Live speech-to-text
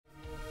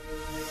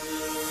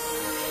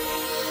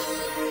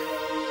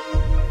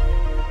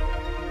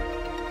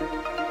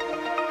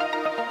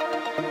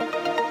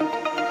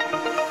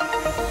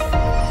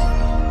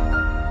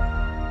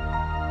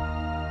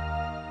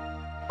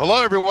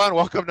Hello, everyone.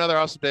 Welcome to another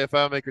awesome day of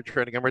FileMaker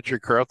training. I'm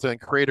Richard Carlton,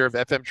 creator of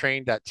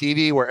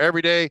FMTrain.tv, where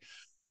every day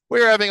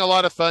we're having a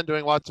lot of fun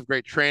doing lots of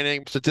great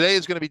training. So today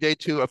is going to be day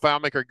 2 of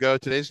FileMaker Go.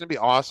 Today's going to be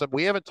awesome.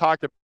 We haven't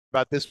talked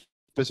about this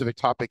specific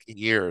topic in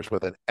years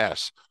with an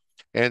S.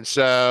 And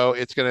so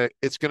it's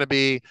gonna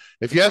be,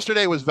 if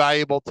yesterday was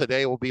valuable,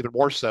 today will be even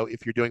more so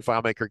if you're doing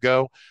FileMaker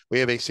Go. We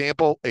have a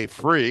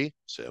free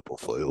sample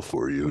file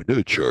for you,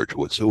 no charge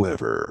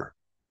whatsoever.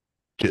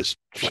 just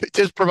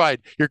just provide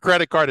your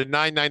credit card at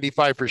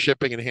 $9.95 for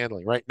shipping and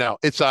handling right now.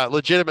 It's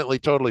legitimately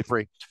totally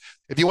free.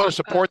 If you want to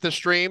support the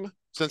stream,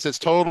 since it's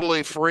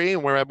totally free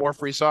and we have more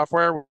free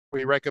software,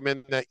 we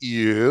recommend that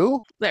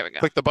you There we go.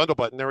 click the bundle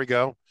button. There we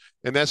go.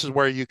 And this is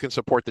where you can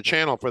support the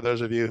channel for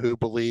those of you who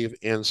believe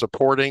in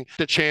supporting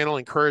the channel.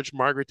 Encourage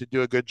Margaret to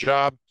do a good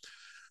job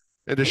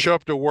and to show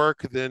up to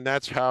work. Then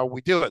that's how we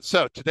do it.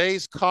 So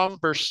today's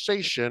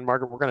conversation,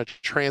 Margaret, we're going to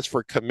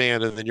transfer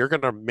command, and then you're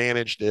going to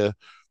manage the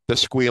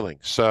squealing.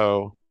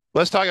 So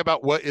let's talk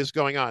about what is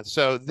going on.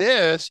 So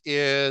this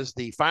is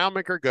the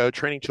FileMaker Go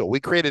training tool. We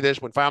created this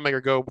when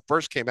FileMaker Go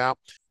first came out.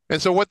 And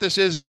so what this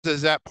is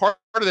that part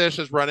of this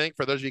is running,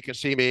 for those of you who can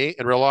see me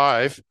in real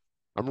life,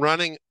 I'm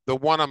running the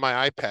one on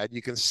my iPad.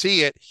 You can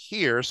see it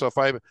here. So if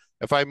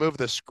I move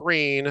the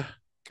screen,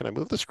 can I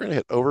move the screen and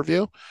hit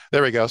overview?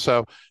 There we go.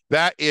 So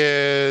that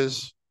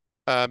is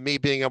me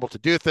being able to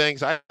do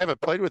things. I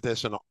haven't played with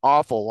this in an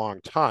awful long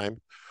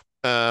time.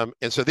 And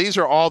so these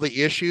are all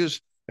the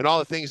issues and all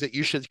the things that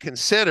you should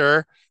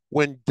consider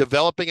when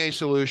developing a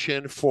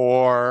solution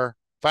for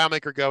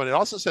FileMaker Go. And it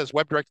also says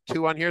WebDirect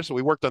 2 on here. So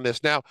we worked on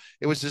this. Now,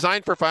 it was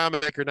designed for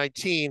FileMaker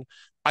 19.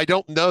 I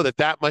don't know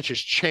that much has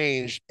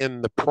changed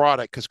in the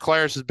product because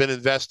Claris has been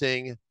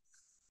investing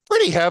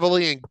pretty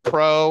heavily in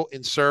Pro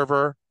and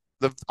Server.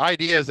 The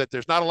idea is that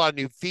there's not a lot of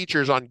new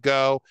features on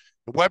Go.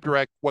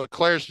 WebDirect, what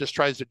Claris just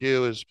tries to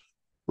do is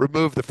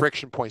remove the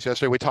friction points.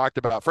 Yesterday we talked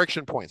about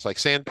friction points like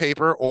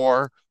sandpaper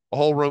or a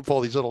whole room full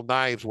of these little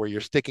knives where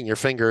you're sticking your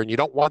finger, and you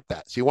don't want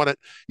that. So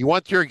you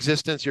want your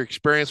existence, your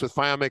experience with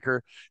FileMaker,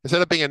 instead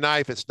of being a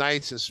knife, it's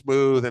nice and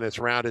smooth and it's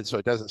rounded so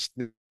it doesn't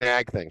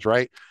snag things,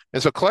 right?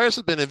 And so Claris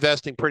has been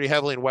investing pretty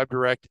heavily in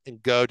WebDirect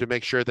and Go to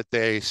make sure that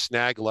they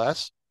snag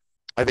less.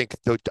 I think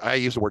I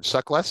use the word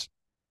suck less,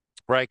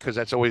 right? Because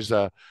that's always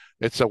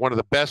it's one of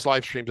the best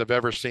live streams I've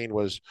ever seen.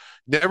 Was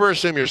never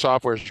assume your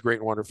software is great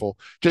and wonderful.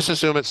 Just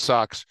assume it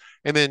sucks,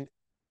 and then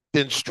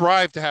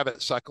strive to have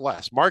it suck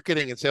less.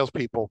 Marketing and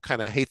salespeople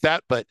kind of hate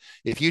that, but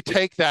if you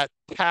take that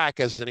tack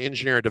as an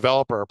engineer,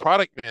 developer, or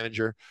product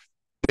manager,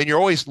 then you're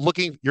always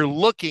looking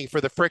for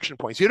the friction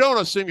points. You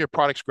don't assume your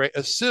product's great.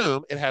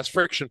 Assume it has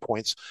friction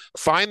points.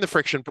 Find the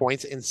friction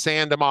points and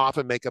sand them off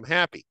and make them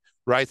happy.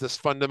 Right? This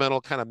fundamental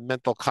kind of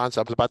mental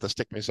concept. I was about to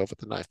stick myself with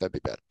the knife. That'd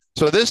be bad.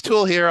 So this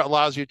tool here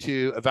allows you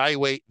to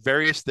evaluate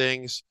various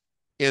things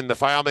in the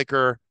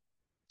FileMaker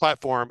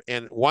platform.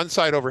 And one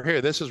side over here,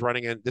 this is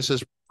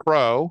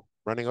Pro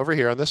running over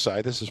here on this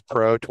side. This is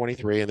Pro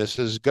 23 and this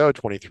is Go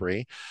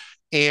 23.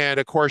 And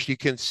of course, you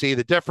can see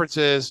the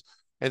differences.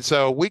 And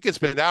so we could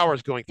spend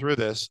hours going through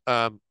this,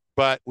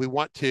 but we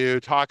want to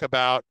talk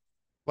about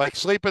like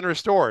sleep and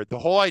restored. The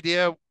whole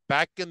idea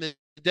back in the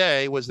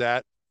day was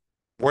that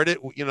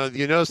you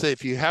notice that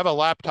if you have a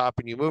laptop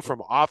and you move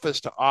from office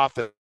to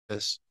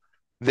office,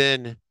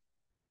 then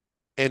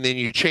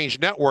you change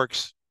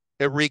networks,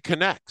 it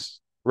reconnects,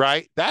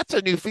 right? That's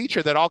a new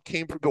feature that all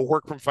came to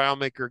work from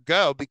FileMaker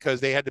Go because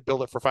they had to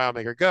build it for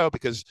FileMaker Go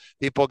because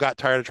people got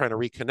tired of trying to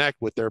reconnect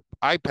with their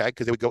iPad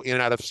because they would go in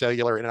and out of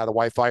cellular, in and out of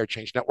Wi-Fi, or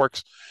change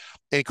networks.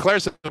 And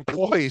Claris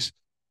employees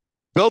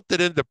built it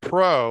into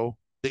Pro.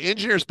 The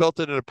engineers built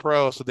it into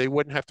Pro so they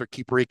wouldn't have to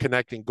keep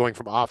reconnecting, going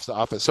from office to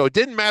office. So it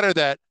didn't matter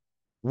that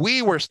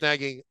we were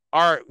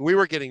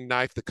getting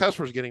knifed, the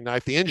customers were getting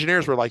knifed, the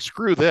engineers were like,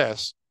 screw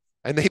this.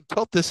 And they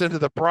built this into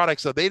the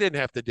product so they didn't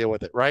have to deal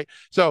with it, right?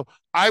 So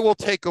I will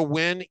take a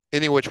win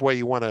any which way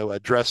you want to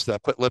address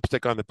that, put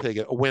lipstick on the pig.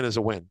 A win is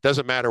a win.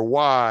 Doesn't matter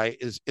why,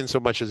 is in so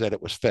much as that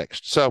it was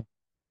fixed. So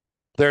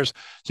you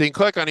can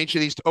click on each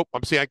of these.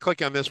 I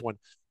click on this one.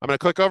 I'm going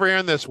to click over here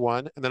on this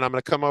one, and then I'm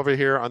going to come over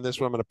here on this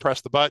one. I'm going to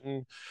press the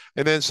button.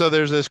 And then so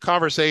there's this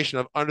conversation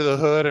of under the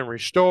hood and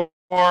restore.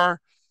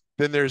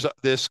 Then there's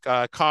this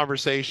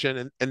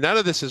conversation, and none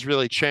of this has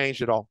really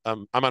changed at all.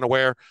 I'm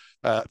unaware.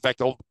 In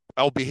fact,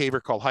 old behavior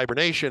called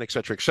hibernation, et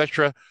cetera, et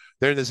cetera.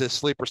 Then there's this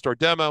sleep restore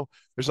demo.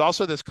 There's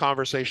also this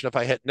conversation. If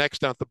I hit next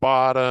down at the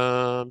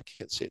bottom,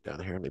 can't see it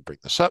down here. Let me bring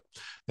this up.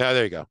 Now,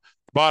 there you go.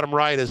 Bottom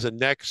right is a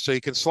next. So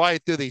you can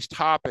slide through these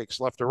topics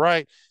left or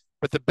right.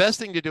 But the best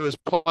thing to do is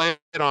play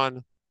it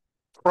on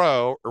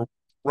Pro, or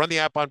run the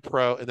app on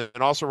Pro, and then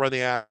also run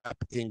the app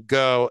in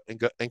Go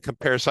and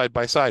compare side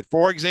by side.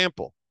 For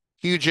example,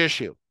 huge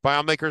issue.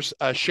 FileMaker's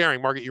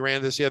sharing. Margaret, you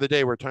ran this the other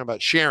day. We're talking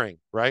about sharing,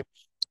 right?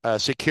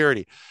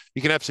 Security.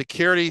 You can have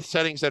security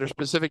settings that are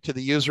specific to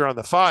the user on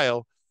the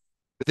file,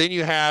 but then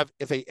you have,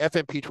 if a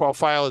FMP12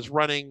 file is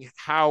running,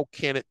 how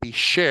can it be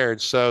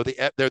shared? So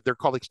they're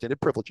called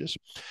extended privileges.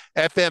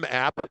 FM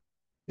app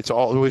It's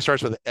all, it always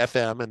starts with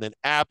FM, and then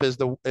app is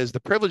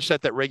the privilege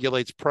set that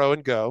regulates Pro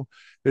and Go.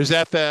 There's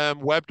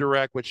FM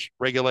WebDirect, which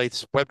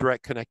regulates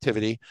WebDirect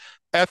connectivity.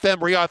 FM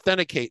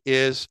reauthenticate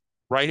is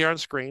right here on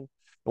screen.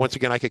 Once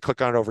again, I could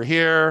click on it over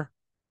here.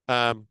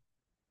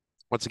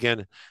 Once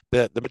again,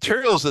 the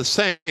material is the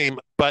same,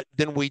 but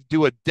then we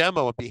do a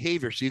demo of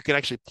behavior so you can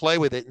actually play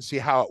with it and see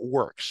how it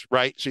works,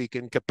 right? So you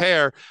can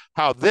compare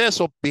how this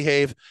will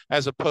behave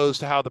as opposed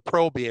to how the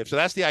Pro will behave. So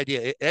that's the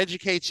idea. It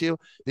educates you,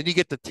 then you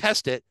get to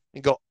test it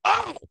and go,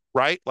 oh,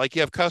 right? Like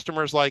you have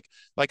customers like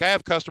I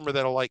have a customer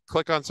that'll like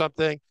click on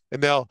something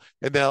and it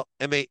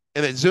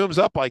zooms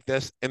up like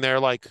this and they're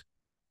like,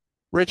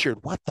 Richard,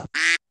 what the?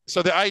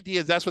 So the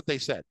idea is that's what they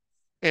said.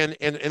 And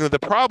the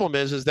problem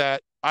is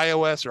that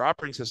iOS or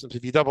operating systems,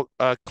 if you double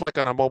click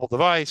on a mobile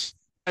device,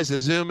 as a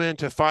zoom in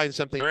to find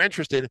something you're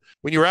interested in,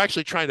 when you're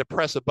actually trying to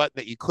press a button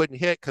that you couldn't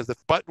hit because the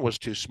button was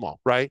too small,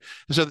 right?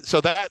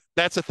 So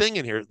that's a thing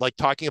in here, like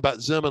talking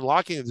about zoom and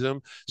locking the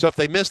zoom. So if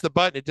they miss the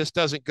button, it just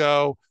doesn't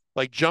go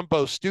like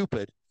jumbo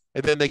stupid,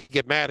 and then they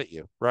get mad at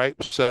you, right?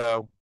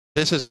 So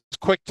this is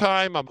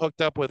QuickTime. I'm hooked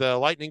up with a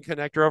Lightning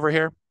connector over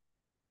here.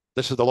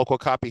 This is the local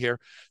copy here.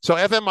 So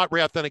FM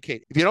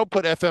reauthenticate. If you don't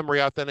put FM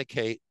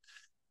reauthenticate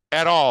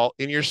at all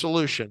in your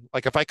solution,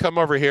 like if I come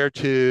over here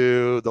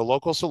to the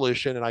local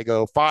solution and I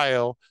go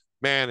File,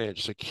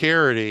 Manage,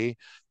 Security,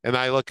 and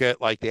I look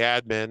at like the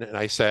admin and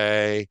I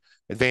say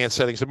Advanced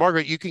Settings. And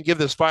Margaret, you can give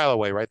this file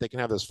away, right? They can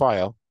have this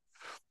file.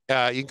 You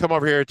can come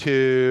over here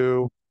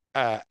to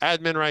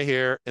admin right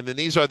here, and then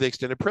these are the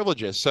extended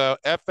privileges. So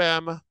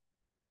FM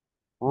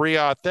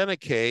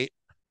reauthenticate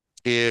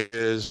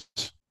is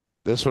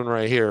this one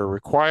right here.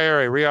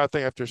 Require a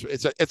reauth after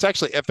it's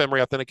actually FM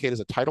reauthenticate as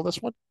a title. This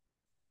one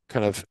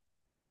kind of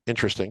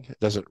interesting. It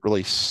doesn't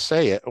really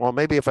say it. Well,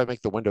 maybe if I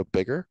make the window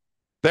bigger,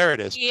 there it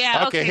is.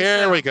 Yeah. Okay,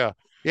 here we go.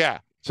 Yeah.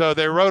 So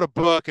they wrote a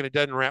book and it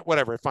doesn't wrap.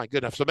 Whatever. Fine.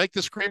 Good enough. So make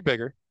the screen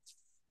bigger,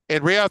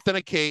 and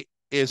reauthenticate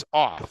is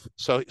off.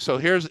 So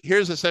here's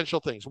essential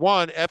things.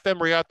 One, FM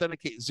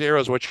reauthenticate 0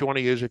 is what you want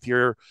to use if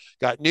you're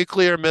got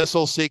nuclear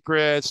missile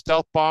secrets,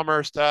 stealth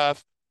bomber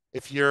stuff.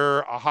 If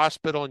you're a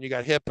hospital and you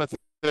got HIPAA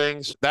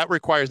things, that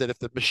requires that if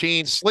the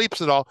machine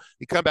sleeps at all,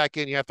 you come back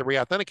in, you have to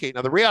reauthenticate.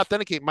 Now the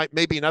reauthenticate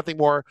may be nothing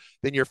more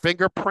than your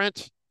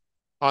fingerprint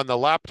on the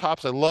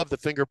laptops. I love the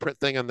fingerprint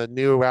thing on the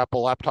new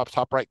Apple laptops,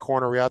 top right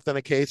corner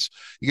reauthenticates.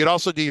 You could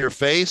also do your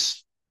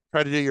face,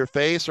 try to do your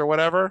face or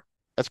whatever.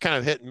 That's kind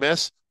of hit and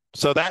miss.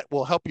 So that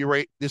will help you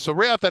rate. So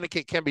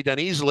reauthenticate can be done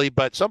easily,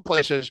 but some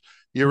places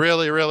you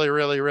really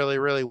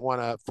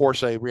want to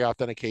force a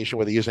reauthentication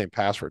with a username and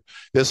password.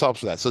 This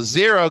helps with that. So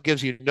 0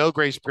 gives you no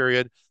grace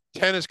period.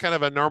 10 is kind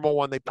of a normal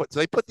one. They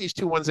put these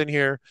two ones in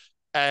here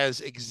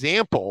as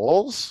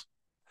examples.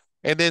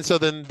 And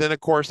then of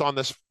course on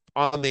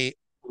the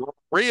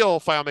real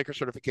FileMaker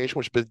certification,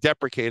 which has been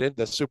deprecated,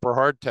 the super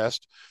hard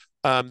test,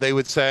 they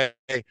would say,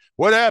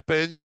 what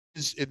happens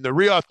in the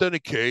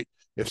reauthenticate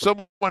if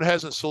someone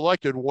hasn't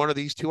selected one of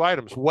these two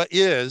items? What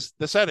is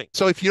the setting?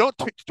 So if you don't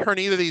turn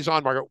either of these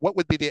on, Margaret, what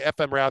would be the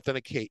FM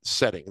reauthenticate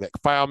setting that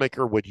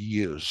FileMaker would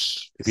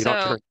use if you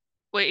don't turn?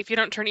 Wait, if you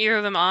don't turn either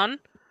of them on?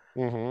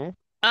 Mm-hmm.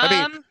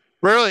 I mean,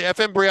 really,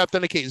 FM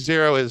reauthenticate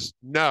 0 is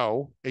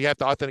no. You have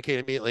to authenticate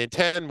immediately. And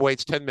 10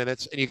 waits 10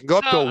 minutes, and you can go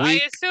up to a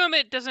week. I assume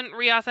it doesn't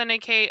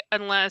reauthenticate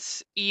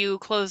unless you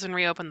close and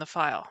reopen the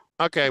file.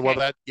 Okay.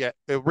 Well,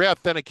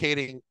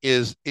 reauthenticating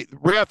is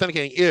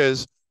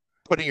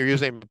putting your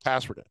username and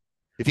password in.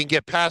 If you can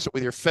get past it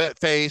with your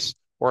face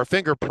or a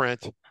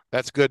fingerprint,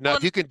 that's good enough.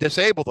 Well, you can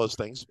disable those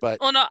things, but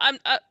well, no, I'm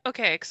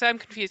okay because I'm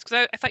confused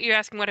because I thought you were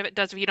asking what if it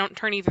does if you don't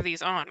turn either of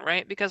these on,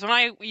 right? Because when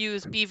I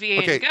use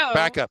BVA and Go,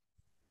 back up.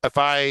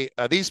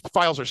 If these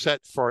files are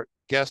set for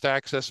guest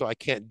access, so I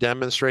can't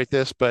demonstrate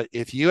this, but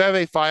if you have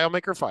a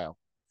FileMaker file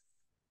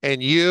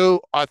and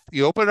you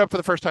open it up for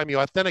the first time, you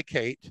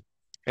authenticate,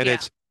 and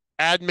it's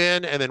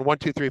admin and then 1,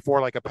 2, 3,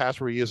 4, like a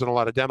password we use in a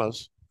lot of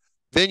demos.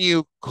 Then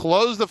you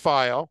close the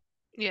file,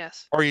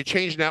 yes, or you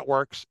change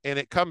networks, and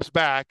it comes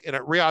back and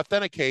it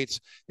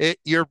reauthenticates.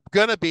 You're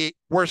gonna be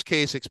worst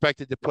case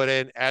expected to put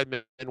in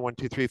admin 1,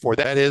 2, 3, 4.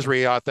 That is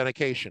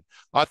reauthentication.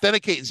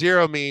 Authenticate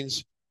 0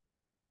 means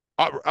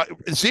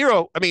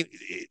 0. I mean,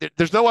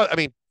 there's no. I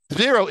mean,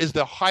 0 is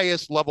the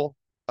highest level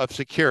of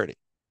security.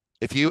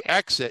 If you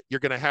exit, you're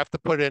going to have to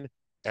put in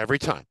every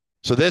time.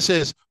 So this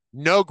is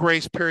no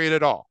grace period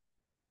at all.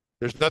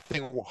 There's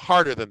nothing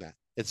harder than that.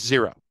 It's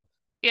 0.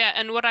 Yeah,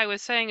 and what I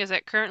was saying is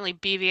that currently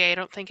BVA I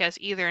don't think has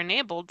either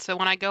enabled. So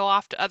when I go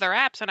off to other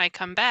apps and I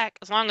come back,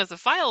 as long as the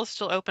file is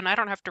still open, I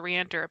don't have to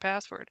re-enter a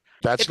password.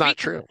 That's not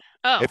true.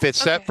 Oh, if it's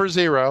set for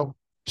 0,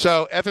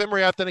 so FM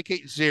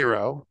reauthenticate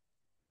 0.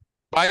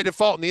 By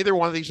default, neither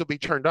one of these will be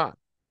turned on.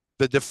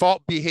 The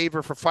default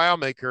behavior for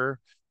FileMaker,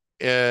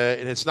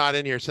 and it's not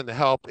in here, it's in the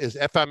help, is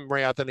FM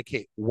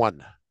reauthenticate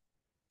 1.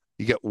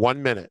 You get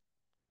 1 minute.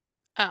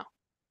 Oh.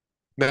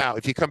 Now,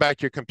 if you come back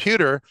to your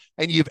computer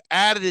and you've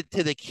added it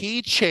to the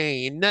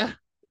keychain,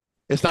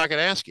 it's not going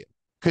to ask you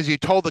because you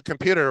told the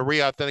computer to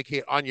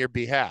reauthenticate on your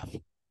behalf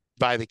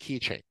by the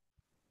keychain.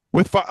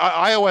 With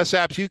iOS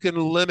apps, you can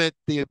limit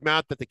the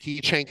amount that the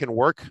keychain can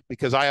work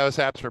because iOS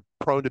apps are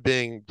prone to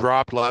being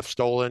dropped, left,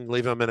 stolen,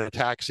 leave them in a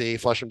taxi,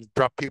 flush them,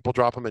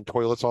 drop them in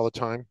toilets all the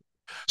time.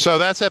 So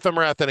that's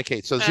FMR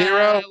Authenticate. So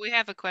 0, We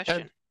have a 10.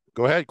 question.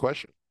 Go ahead,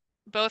 question.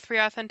 Both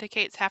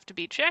reauthenticates have to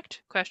be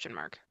checked? Question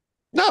mark.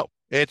 No,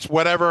 it's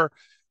whatever.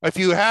 If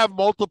you have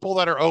multiple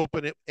that are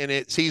open and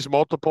it sees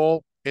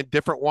multiple in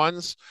different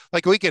ones,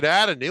 like we could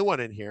add a new one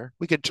in here.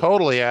 We could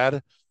totally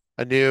add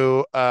a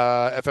new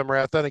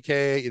FMR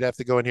Authenticate. You'd have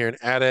to go in here and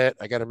add it.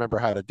 I got to remember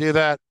how to do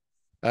that.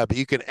 But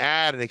you can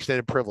add an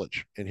extended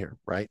privilege in here,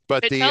 right?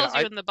 But it tells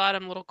you in the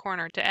bottom little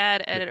corner to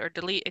add, edit, or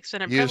delete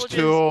extended use privileges.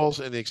 tools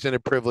and the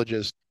extended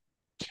privileges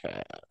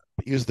tab.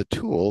 Use the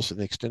tools and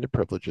the extended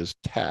privileges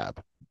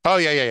tab. Oh,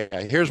 yeah.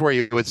 Here's where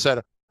you would set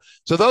up.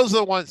 So those are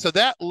the ones. So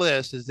that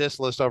list is this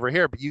list over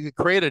here, but you could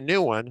create a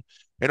new one.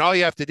 And all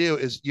you have to do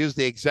is use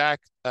the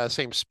exact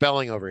same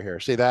spelling over here.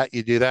 See that?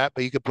 You do that,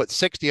 but you could put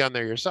 60 on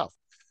there yourself.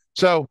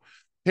 So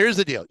here's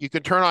the deal. You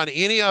can turn on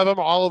any of them,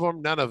 all of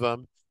them, none of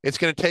them. It's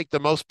going to take the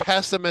most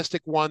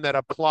pessimistic one that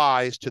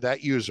applies to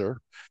that user,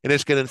 and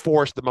it's going to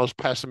enforce the most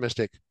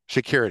pessimistic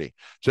security.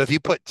 So if you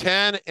put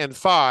 10 and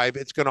 5,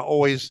 it's going to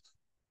always,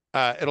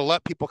 it'll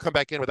let people come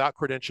back in without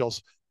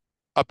credentials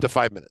up to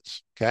 5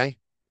 minutes, okay?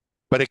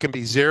 But it can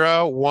be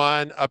 0,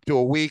 1, up to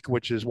a week,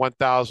 which is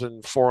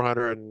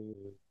 1,400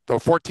 or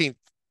 14,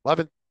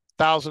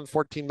 11,000,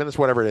 14 minutes,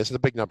 whatever it is. It's a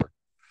big number.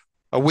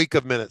 A week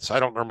of minutes.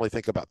 I don't normally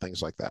think about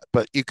things like that,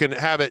 but you can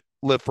have it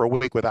live for a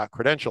week without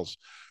credentials.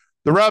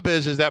 The rub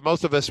is that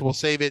most of us will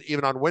save it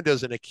even on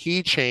Windows in a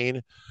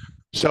keychain.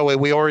 So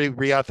we already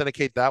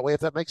re-authenticate that way, if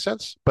that makes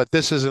sense. But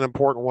this is an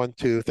important one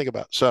to think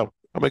about. So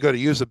I'm going to go to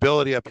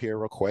usability up here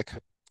real quick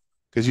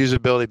because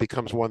usability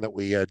becomes one that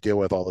we deal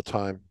with all the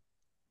time.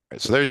 Right,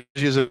 so there's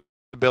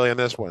usability on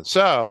this one.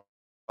 So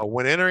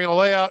when entering a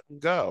layout and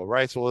Go,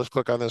 right? So let's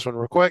click on this one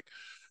real quick.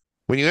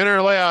 When you enter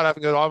a layout, I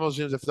can go to almost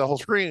zooms if the whole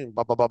screen,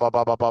 blah, blah, blah, blah,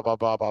 blah, blah, blah, blah,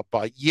 blah, blah,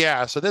 blah.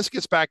 Yeah, so this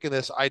gets back in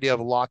this idea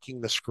of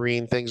locking the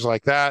screen, things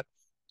like that.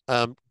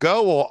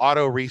 Go will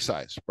auto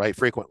resize, right,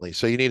 frequently.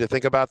 So you need to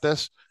think about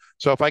this.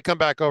 So if I come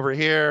back over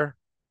here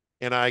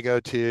and I go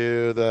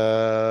to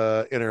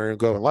the enter and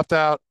Go and left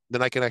out,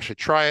 then I can actually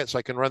try it. So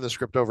I can run the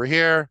script over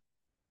here.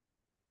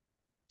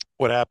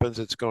 What happens?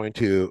 It's going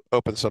to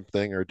open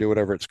something or do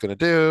whatever it's going to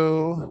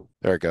do.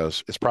 There it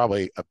goes. It's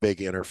probably a big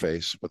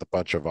interface with a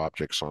bunch of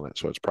objects on it.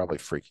 So it's probably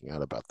freaking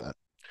out about that.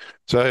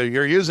 So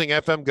you're using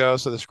FM Go.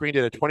 So the screen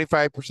did a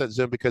 25%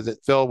 zoom because it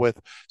filled with,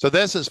 so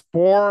this is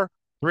 3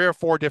 or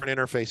 4 different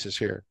interfaces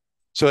here.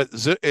 So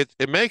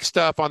it makes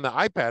stuff on the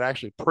iPad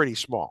actually pretty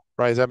small,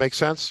 right? Does that make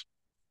sense?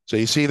 So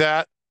you see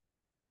that?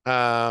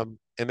 And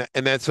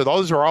then, so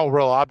those are all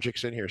real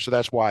objects in here. So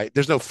that's why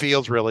there's no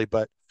fields really,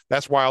 but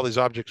that's why all these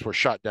objects were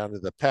shot down to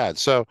the pad.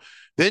 So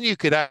then you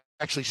could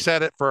actually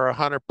set it for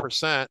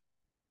 100%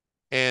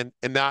 and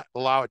not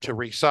allow it to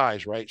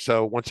resize, right?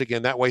 So once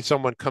again, that way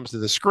someone comes to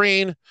the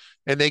screen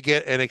and they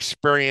get an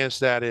experience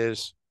that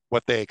is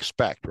what they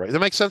expect, right? Does that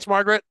make sense,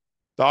 Margaret?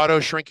 The auto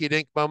shrinky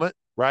dink moment,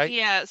 right?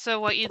 Yeah, so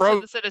what you'd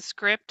set this at a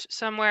script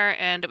somewhere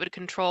and it would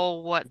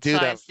control what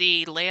size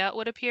the layout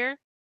would appear?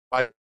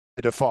 By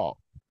default.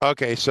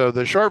 Okay, so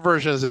the short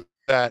version is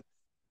that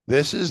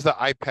this is the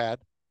iPad.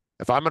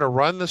 If I'm going to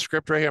run the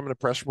script right here, I'm going to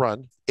press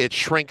run. It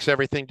shrinks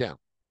everything down.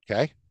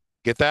 Okay,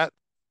 get that?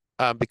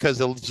 Because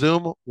the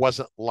zoom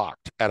wasn't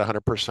locked at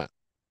 100%.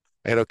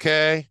 I hit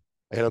OK.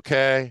 I hit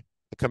OK.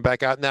 I come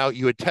back out. Now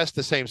you would test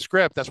the same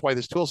script. That's why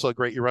this tool is so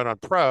great. You run on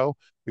Pro.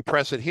 We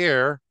press it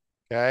here.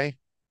 Okay.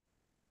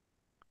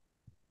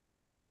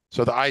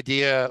 So the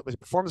idea was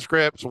perform the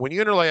script. So when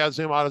you enter layout,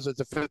 zoom autos it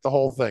to fit the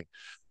whole thing.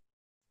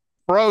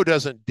 Pro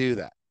doesn't do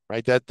that,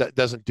 right? That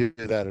doesn't do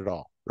that at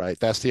all, right?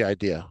 That's the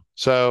idea.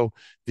 So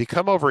if you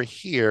come over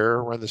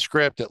here, run the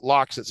script, it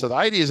locks it. So the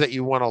idea is that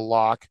you want to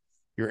lock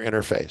your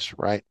interface,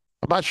 right?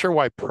 I'm not sure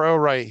why Pro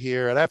right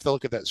here. I'd have to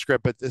look at that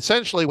script, but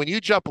essentially when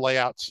you jump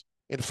layouts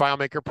in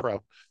FileMaker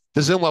Pro,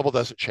 the zoom level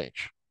doesn't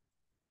change.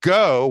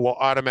 Go will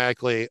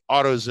automatically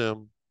auto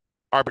zoom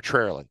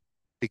arbitrarily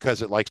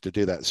because it likes to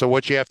do that. So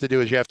what you have to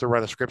do is you have to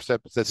run a script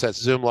step that says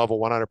zoom level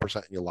 100%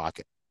 and you lock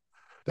it.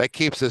 That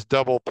keeps this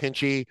double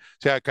pinchy.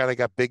 See how it kind of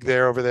got big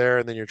there over there,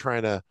 and then you're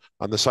trying to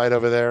on the side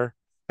over there.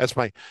 That's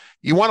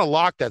you want to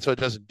lock that so it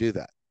doesn't do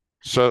that.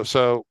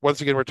 So once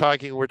again, we're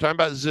talking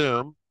about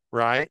zoom,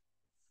 right?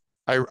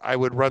 I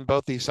would run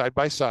both these side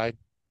by side.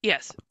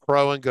 Yes.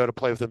 Pro and Go to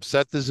play with them.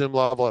 Set the zoom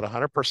level at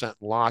 100%,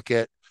 lock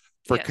it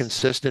for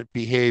consistent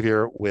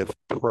behavior with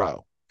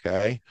Pro.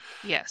 Okay.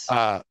 Yes.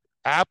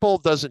 Apple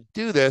doesn't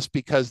do this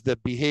because the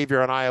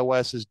behavior on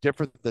iOS is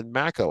different than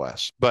Mac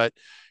OS, but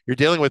you're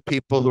dealing with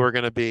people who are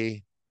going to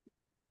be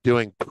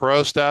doing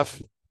Pro stuff,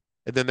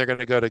 and then they're going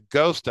to go to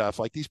Go stuff.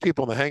 Like these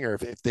people in the hangar, if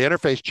the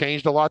interface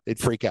changed a lot, they'd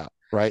freak out,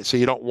 right? So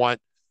you don't want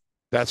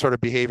that sort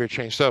of behavior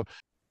change. So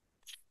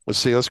let's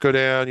see, let's go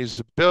down,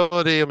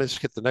 usability. Let me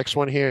just hit the next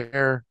one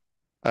here.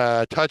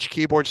 Touch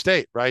keyboard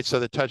state, right?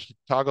 So the touch,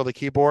 toggle the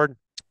keyboard,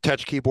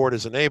 touch keyboard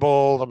is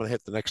enabled. I'm going to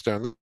hit the next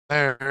down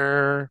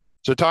there.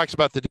 So it talks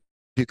about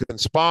you can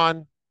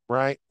spawn,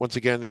 right? Once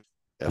again,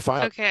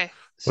 Okay.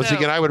 once So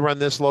again, I would run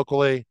this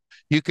locally.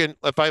 You can,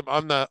 if I'm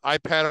on the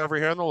iPad over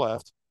here on the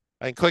left,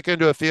 I can click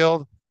into a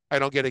field. I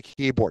don't get a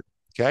keyboard.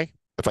 Okay.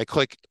 If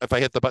I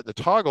hit the button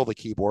to toggle the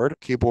keyboard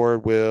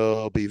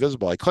will be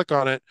visible. I click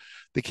on it,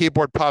 the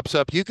keyboard pops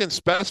up. You can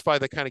specify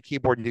the kind of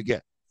keyboard you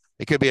get.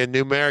 It could be a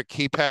numeric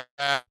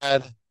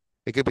keypad.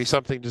 It could be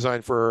something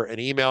designed for an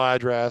email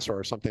address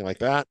or something like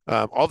that.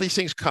 All these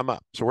things come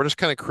up. So we're just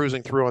kind of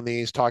cruising through on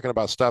these, talking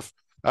about stuff,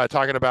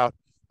 talking about,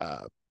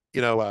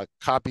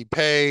 copy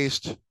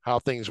paste, how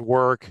things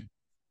work.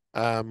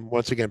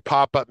 Once again,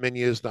 pop-up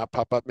menus, not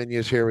pop-up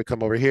menus here. We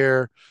come over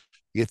here,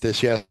 you get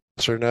this yes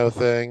or no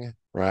thing,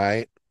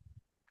 right?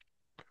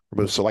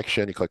 Remove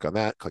selection, you click on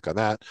that, click on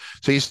that.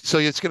 So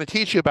it's going to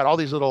teach you about all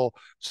these little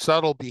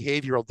subtle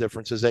behavioral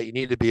differences that you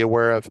need to be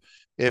aware of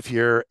if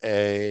you're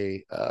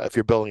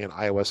building an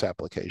iOS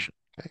application.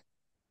 Okay.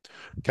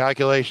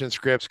 Calculation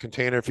scripts,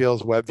 container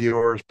fields, web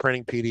viewers,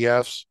 printing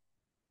PDFs.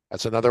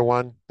 That's another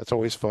one. That's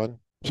always fun.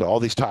 So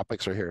all these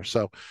topics are here.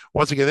 So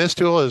once again, this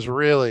tool is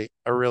really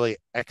a really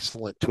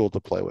excellent tool to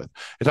play with.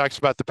 It talks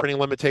about the printing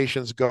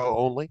limitations Go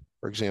only,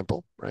 for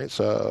example, right?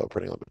 So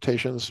printing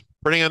limitations.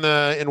 Printing in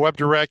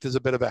WebDirect is a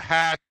bit of a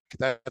hack.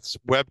 That's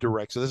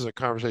WebDirect. So this is a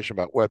conversation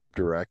about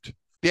WebDirect.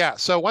 Yeah.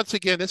 So once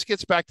again, this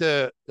gets back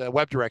to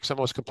WebDirect.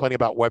 Someone was complaining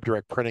about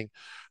WebDirect printing.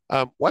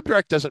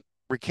 WebDirect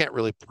can't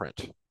really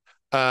print.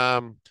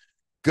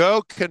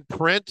 Go can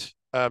print.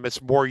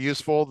 It's more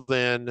useful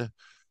than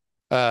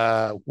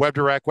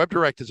WebDirect.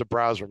 WebDirect is a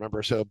browser,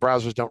 remember? So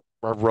browsers don't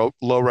are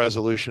low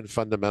resolution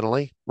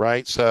fundamentally,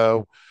 right?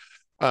 So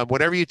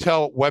whenever you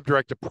tell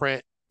WebDirect to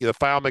print, the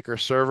FileMaker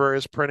server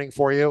is printing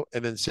for you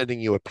and then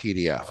sending you a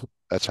PDF.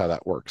 That's how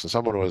that works. And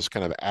someone was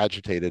kind of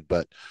agitated,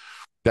 but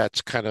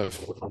that's kind of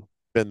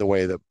been the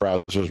way that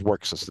browsers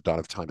work since the dawn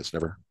of time. It's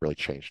never really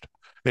changed.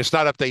 And it's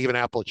not up to even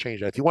Apple to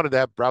change it. If you wanted to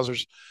have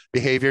browsers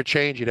behavior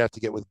change, you'd have to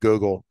get with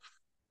Google,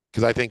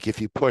 because I think if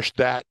you push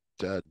that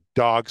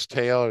dog's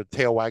tail or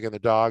tail wagging the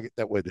dog,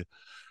 it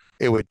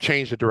would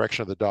change the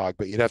direction of the dog,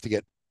 but you'd have to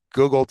get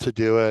Google to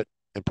do it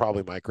and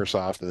probably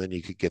Microsoft, and then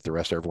you could get the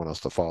rest of everyone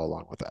else to follow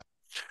along with that.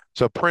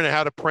 So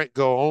how to print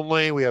Go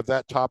only. We have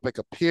that topic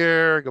up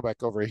here. Go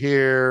back over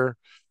here.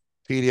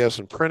 PDFs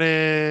and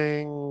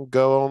printing,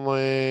 Go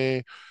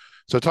only.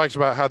 So it talks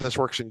about how this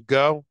works in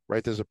Go,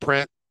 right? There's a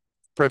print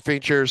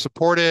features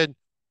supported.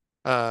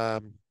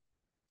 Some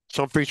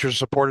features are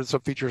supported,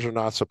 some features are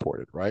not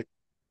supported, right?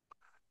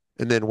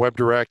 And then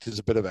WebDirect is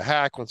a bit of a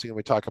hack. Once again,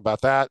 we talk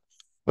about that.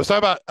 Let's talk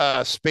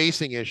about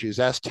spacing issues.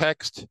 As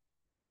text,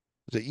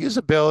 is it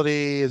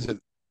usability? Is it?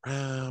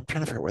 I'm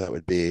trying to figure out where that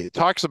would be. It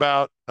talks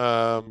about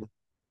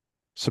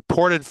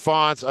supported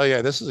fonts. Oh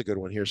yeah, this is a good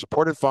one here.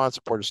 Supported fonts,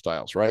 supported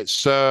styles, right?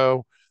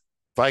 So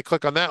if I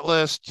click on that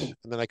list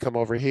and then I come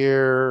over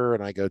here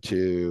and I go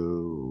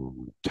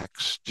to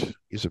text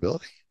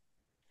usability,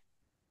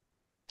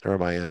 or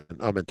am I in?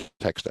 I'm in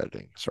text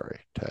editing.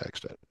 Sorry,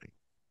 text editing.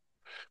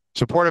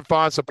 Supported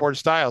fonts, supported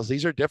styles.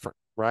 These are different,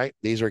 right?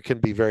 Can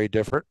be very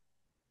different.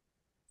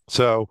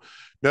 So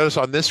notice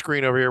on this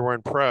screen over here, we're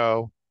in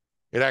Pro.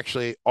 It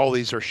actually, all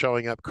these are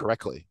showing up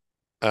correctly.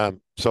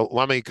 So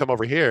let me come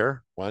over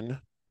here.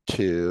 1,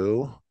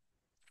 2,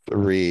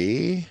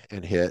 3,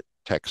 and hit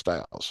text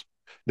styles.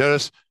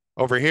 Notice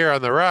over here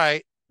on the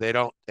right, they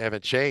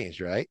haven't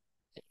changed, right?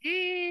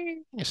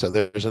 So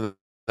there's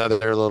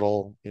another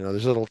little,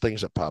 there's little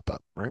things that pop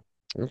up, right?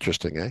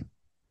 Interesting, eh?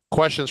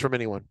 Questions from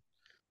anyone?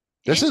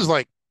 This is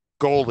like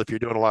gold if you're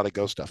doing a lot of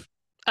Go stuff.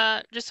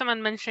 Just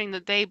someone mentioning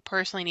that they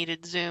personally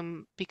needed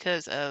Zoom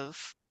because of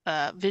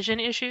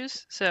vision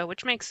issues, so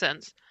which makes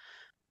sense.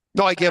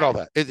 No, I get all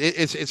that.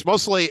 It's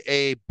mostly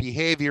a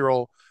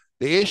behavioral.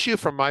 The issue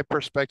from my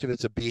perspective,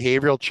 it's a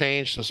behavioral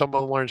change. So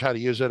someone learns how to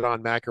use it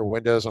on Mac or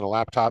Windows on a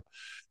laptop,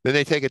 then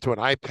they take it to an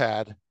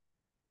iPad,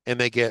 and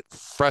they get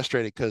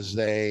frustrated because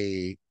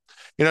it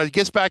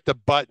gets back to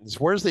buttons.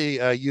 Where's the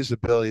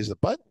usability? Is the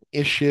button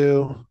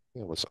issue?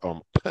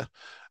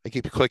 I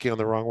keep clicking on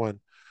the wrong one.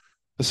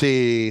 Let's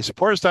see.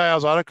 Supported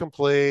styles,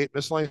 autocomplete,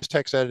 miscellaneous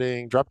text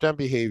editing, drop-down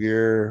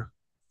behavior,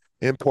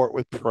 import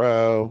with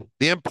Pro.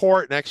 The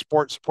import and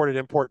export, supported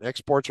import and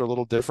exports are a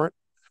little different.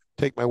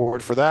 Take my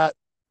word for that.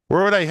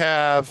 Where would I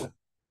have?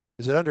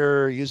 Is it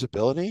under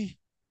usability?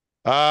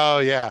 Oh,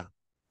 yeah.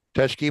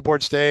 Touch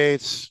keyboard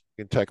states.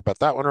 You can talk about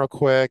that one real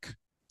quick.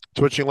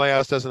 Switching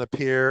layouts doesn't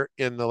appear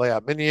in the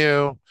layout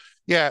menu.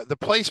 Yeah, the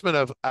placement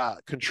of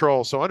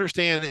control. So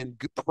understand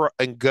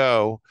in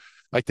Go,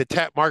 like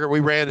Margaret, we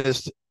ran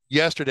this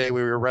yesterday.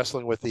 We were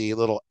wrestling with the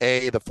little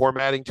the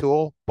formatting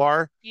tool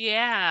bar.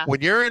 Yeah.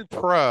 When you're in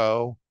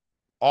Pro,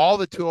 all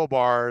the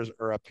toolbars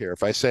are up here.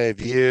 If I say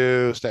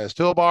view status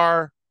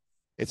toolbar,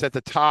 it's at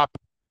the top,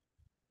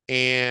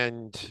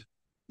 and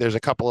there's a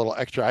couple little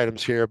extra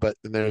items here, but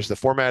then there's the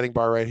formatting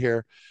bar right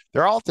here.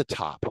 They're all at the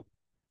top.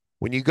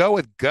 When you go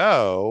with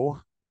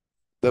Go,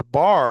 the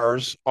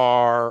bars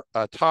are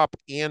top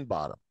and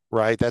bottom,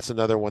 right? That's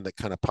another one that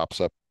kind of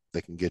pops up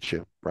that can get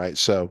you, right?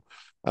 So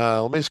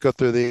let me just go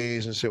through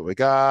these and see what we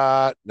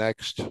got.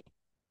 Next.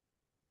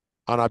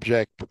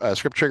 On-object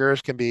script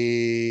triggers can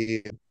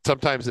be,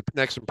 sometimes the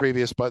next and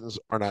previous buttons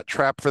are not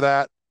trapped for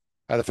that.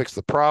 How to fix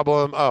the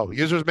problem. Oh,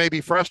 users may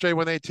be frustrated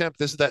when they attempt.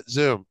 This is that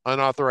zoom,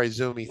 unauthorized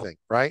zoomy thing,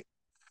 right?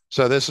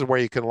 So this is where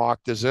you can lock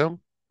the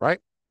zoom, right,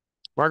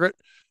 Margaret?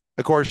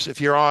 Of course,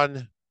 if you're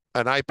on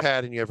an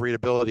iPad and you have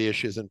readability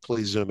issues, then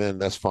please zoom in.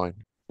 That's fine.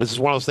 This is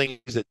one of those things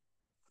that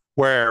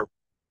where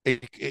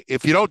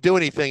if you don't do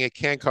anything, it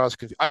can cause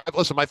confusion.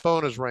 Listen, my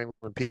phone is ringing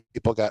when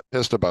people got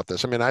pissed about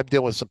this. I mean, I'm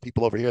dealing with some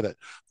people over here that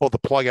pulled the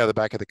plug out of the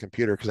back of the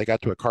computer because they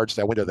got to a card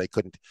style window they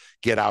couldn't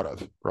get out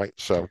of, right?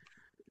 So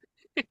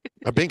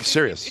I'm being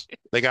serious.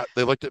 They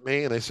looked at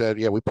me and they said,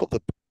 "Yeah, we pulled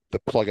the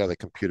plug out of the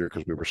computer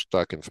because we were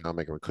stuck in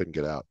FileMaker. We couldn't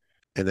get out."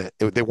 And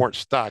they weren't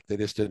stuck. They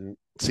just didn't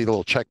see the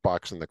little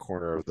checkbox in the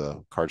corner of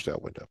the card style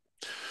window.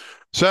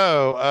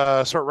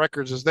 So sort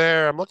records is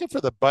there. I'm looking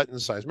for the button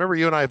size. Remember,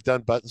 you and I have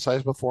done button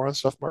size before on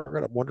stuff,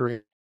 Margaret? I'm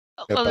wondering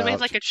Oh, they made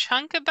like about. a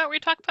chunk about where you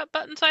talk about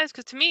button size?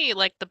 Because to me,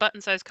 like the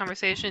button size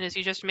conversation is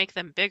you just make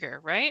them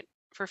bigger, right?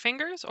 For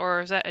fingers,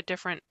 or is that a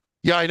different?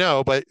 Yeah, I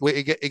know, but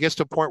it gets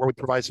to a point where we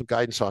provide some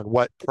guidance on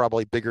what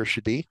probably bigger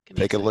should be.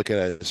 Take a look at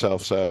it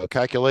yourself. So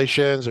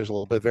calculations, there's a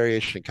little bit of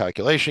variation in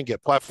calculation.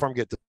 Get platform,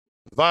 get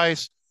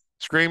device,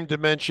 screen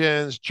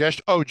dimensions,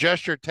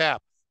 gesture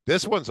tap.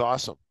 This one's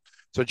awesome.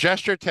 So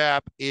gesture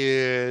tap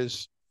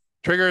is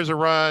triggers a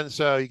run.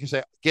 So you can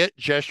say get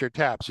gesture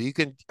tap. So you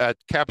can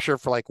capture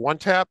for like one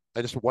tap.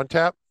 I just one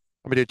tap.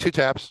 I'm gonna do two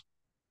taps.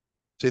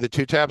 See the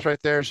two taps right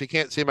there? So you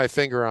can't see my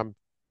finger. I'm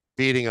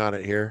beating on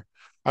it here.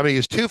 I'm gonna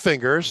use two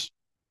fingers,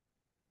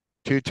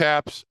 two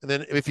taps, and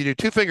then if you do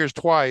two fingers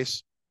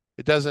twice,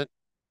 it doesn't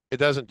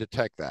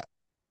detect that.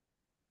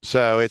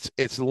 So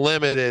it's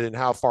limited in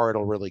how far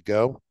it'll really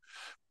go,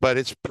 but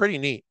it's pretty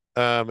neat.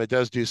 It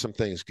does do some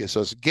things.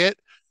 So it's get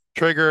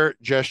trigger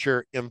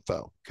gesture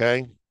info.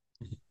 Okay.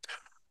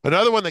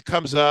 Another one that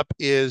comes up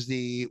is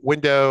the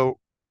window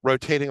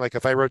rotating. Like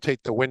if I rotate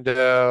the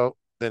window,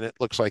 then it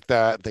looks like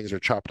that, and things are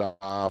chopped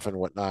off and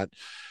whatnot.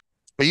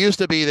 It used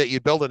to be that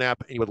you'd build an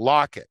app and you would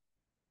lock it,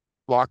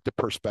 lock the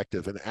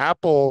perspective. And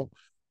Apple,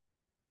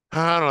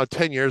 I don't know,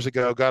 10 years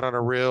ago, got on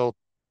a real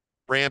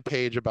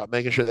rampage about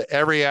making sure that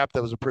every app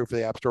that was approved for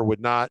the App Store would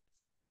not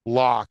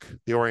lock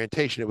the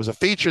orientation. It was a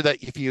feature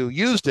that if you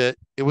used it,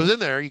 it was in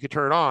there, you could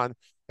turn it on.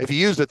 If you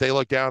used it, they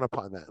looked down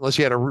upon that, unless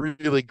you had a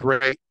really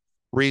great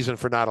reason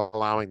for not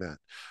allowing that.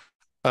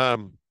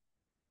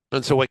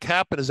 And so what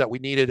happened is that we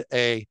needed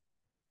a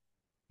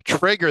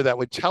trigger that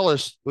would tell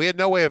us, we had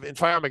no way of, in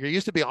FileMaker, it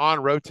used to be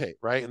on rotate,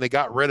 right? And they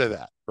got rid of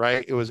that,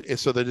 right?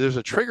 So that there's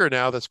a trigger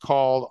now that's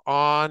called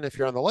on. If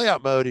you're on the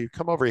layout mode, you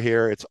come over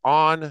here, it's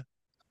on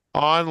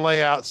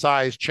layout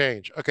size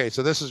change. Okay,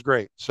 so this is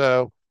great.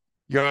 So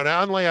you're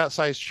on layout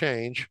size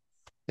change,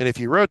 and if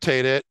you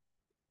rotate it,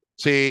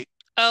 see,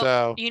 Oh,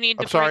 so you need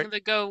I'm to sorry. bring the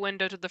Go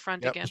window to the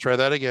front Yep, again. let's try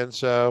that again.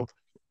 So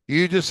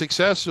you just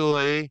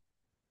successfully,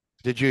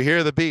 did you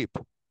hear the beep?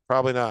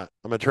 Probably not.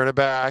 I'm gonna turn it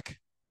back.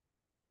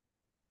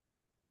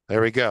 There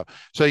we go.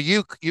 So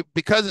you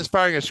because it's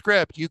firing a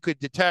script, you could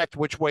detect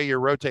which way you're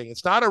rotating.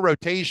 It's not a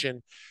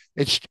rotation.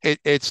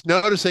 It's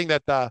noticing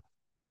that the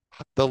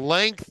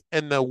length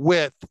and the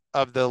width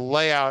of the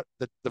layout,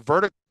 the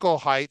vertical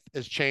height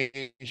has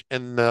changed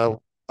and the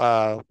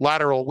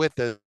lateral width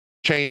has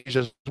changed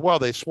as well.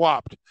 They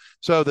swapped.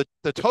 So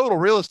the total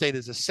real estate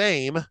is the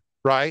same,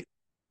 right?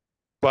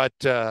 But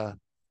the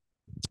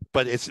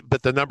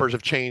numbers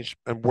have changed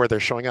and where they're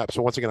showing up.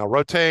 So once again, I'll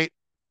rotate.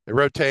 It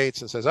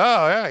rotates and says, "Oh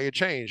yeah, you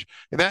changed."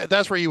 And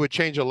that's where you would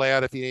change a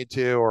layout if you need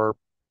to, or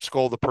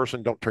scold the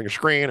person, "Don't turn your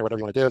screen," or whatever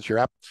you want to do. It's your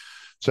app.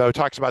 So it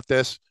talks about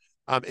this.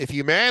 If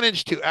you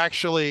manage to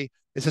actually,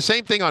 it's the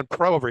same thing on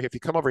Pro over here. If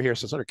you come over here,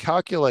 so it's under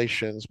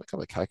calculations,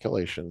 become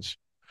calculations,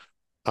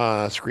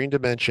 screen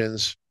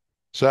dimensions.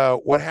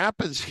 So what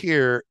happens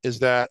here is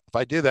that if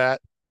I do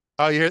that,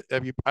 oh, I don't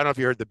know if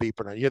you heard the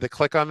beep or not. You hear the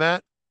click on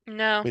that?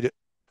 No.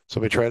 So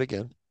let me try it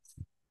again.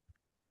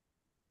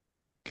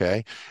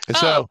 Okay. And Oh,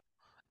 so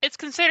it's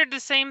considered the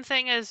same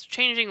thing as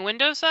changing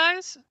window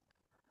size?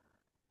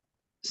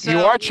 you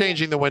are So,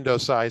 changing the window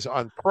size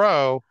on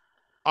Pro.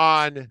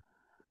 On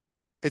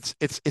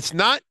it's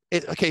not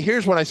it, okay.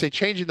 Here's what I say: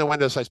 changing the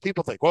window size.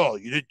 People think, well,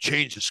 you didn't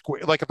change the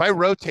square. Like if I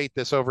rotate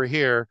this over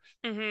here,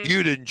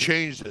 you didn't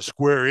change the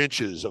square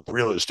inches of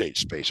real estate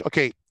space.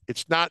 Okay,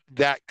 it's not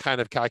that kind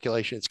of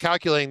calculation. It's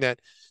calculating that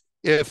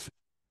if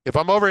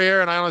I'm over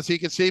here and I don't know if you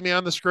can see me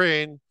on the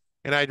screen,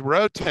 and I'd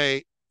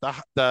rotate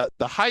the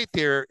height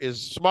here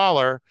is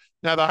smaller.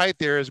 Now the height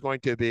there is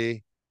going to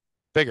be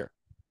bigger,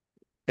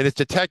 and it's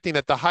detecting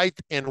that the height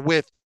and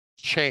width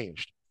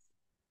changed.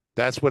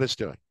 That's what it's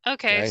doing.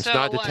 okay, It's so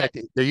not what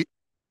detecting.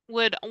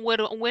 would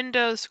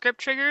Windows script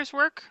triggers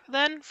work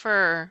then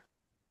for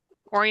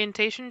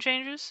orientation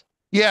changes?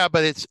 Yeah,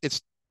 but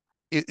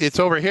it's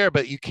over here,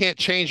 but you can't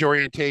change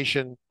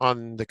orientation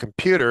on the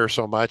computer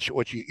so much.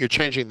 You're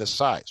changing the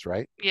size,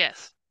 right?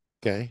 Yes.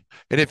 Okay.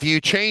 And if you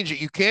change it,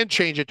 you can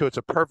change it to it's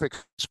a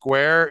perfect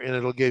square, and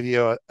it'll give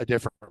you a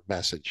different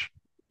message.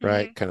 Mm-hmm.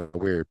 right? Kind of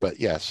weird, but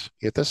yes,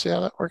 you have to see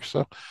how that works.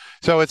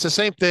 So it's the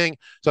same thing.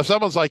 So if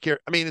someone's like here,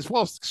 I mean, as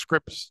well as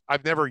scripts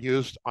I've never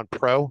used on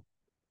Pro,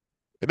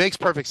 it makes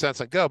perfect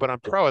sense on Go, but on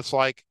Pro, it's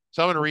like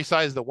someone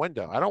resized the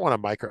window. I don't want a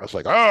micro. It's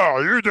like, oh,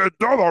 you did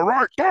do the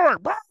right thing,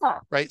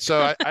 right?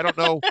 So I don't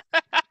know.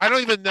 I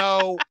don't even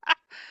know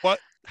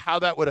how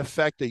that would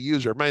affect a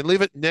user. I mean,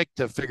 leave it Nick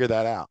to figure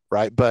that out,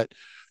 right? But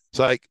it's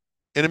like,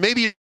 and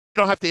maybe you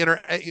don't have to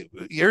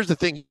Here's the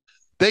thing: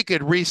 they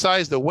could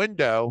resize the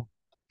window,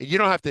 and you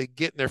don't have to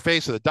get in their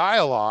face with a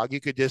dialogue. You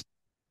could just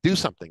do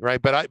something,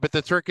 right? But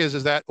the trick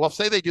is that, well,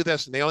 say they do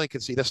this and they only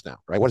can see this now,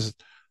 right? What is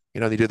it?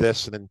 They do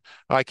this and then,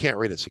 oh, I can't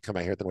read it. So you come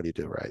out here, then what do you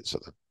do, right? So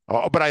then,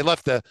 but I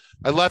left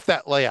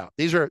that layout.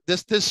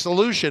 This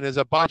solution is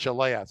a bunch of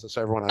layouts,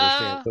 so everyone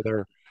understands.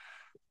 Uh,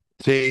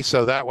 So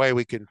so that way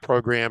we can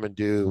program and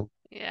do.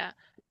 yeah.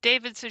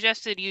 David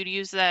suggested you'd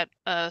use that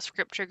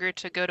script trigger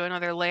to go to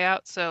another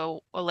layout,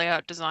 so a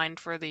layout designed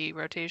for the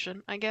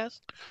rotation, I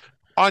guess.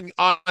 On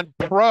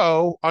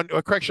Pro,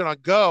 correction, on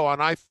Go, on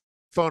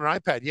iPhone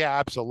and iPad, yeah,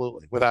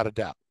 absolutely, without a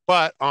doubt.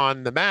 But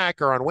on the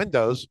Mac or on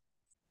Windows,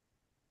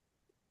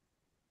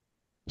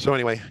 so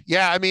anyway,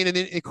 yeah, I mean, and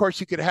then, of course,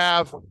 you could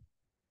have,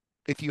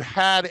 if you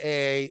had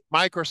a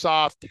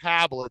Microsoft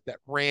tablet that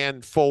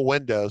ran full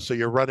Windows, so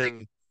you're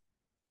running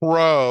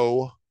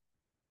Pro,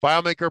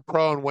 FileMaker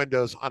Pro and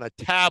Windows on a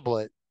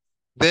tablet,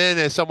 then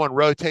as someone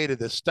rotated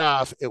the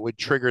stuff, it would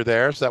trigger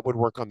there. So that would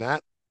work on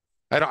that.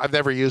 I've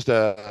never used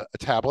a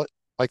tablet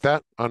like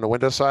that on the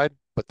Windows side,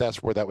 but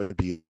that's where that would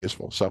be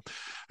useful. So,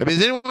 I mean,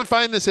 does anyone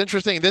find this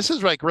interesting? This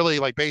is like really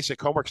like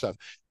basic homework stuff,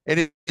 and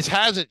it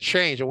hasn't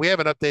changed. And we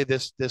haven't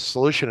updated this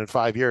solution in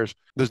 5 years.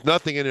 There's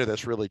nothing in there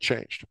that's really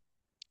changed.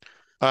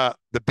 The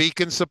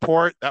beacon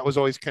support, that was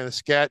always kind of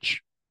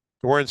sketch.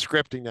 We're in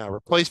scripting now.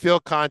 Replace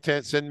field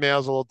content, send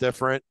mails a little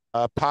different.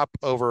 Pop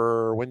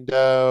over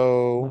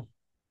window.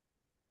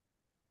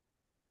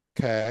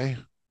 Okay.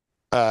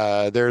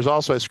 There's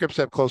also a script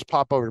step, close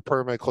popover to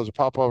permanent, close a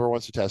popover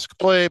once the task is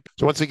complete.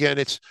 So once again,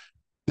 it's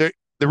the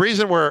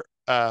reason we're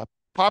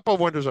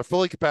popover windows are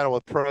fully compatible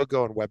with Pro,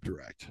 Go, and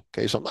WebDirect.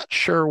 Okay, so I'm not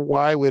sure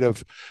why we'd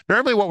have.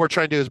 Normally, what we're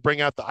trying to do is bring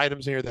out the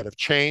items in here that have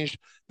changed.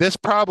 This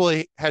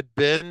probably had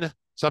been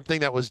something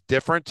that was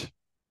different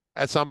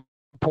at some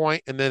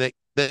point, and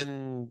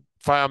then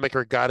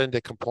FileMaker got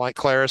into compliance.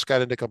 Claris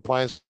got into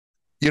compliance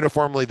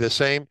uniformly the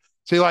same.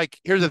 See, like,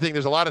 here's the thing: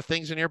 there's a lot of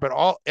things in here, but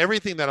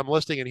everything that I'm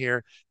listing in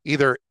here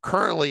either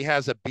currently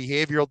has a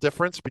behavioral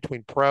difference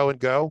between Pro and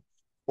Go,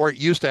 or it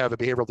used to have a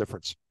behavioral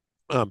difference.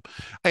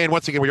 And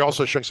once again, we're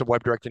also showing some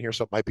WebDirect in here,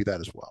 so it might be that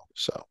as well.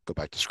 So go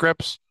back to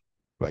scripts,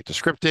 go back to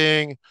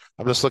scripting.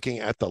 I'm just looking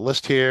at the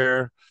list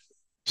here.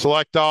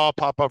 Select all,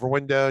 pop over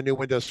window, new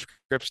window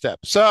script step.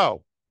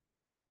 So,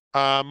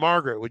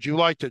 Margaret, would you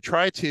like to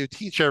try to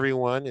teach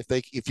everyone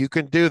if you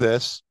can do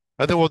this?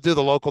 And then we'll do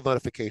the local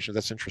notification.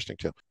 That's interesting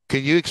too.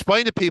 Can you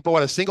explain to people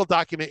what a single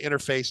document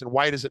interface and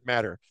why does it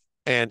matter?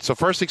 And so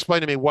first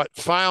explain to me what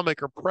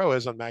FileMaker Pro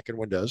is on Mac and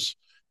Windows,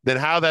 then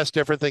how that's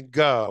different than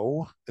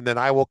Go, and then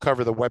I will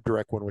cover the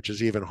WebDirect one, which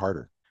is even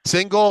harder.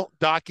 Single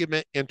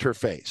document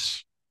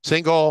interface.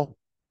 I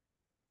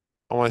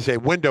want to say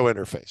window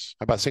interface.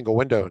 How about single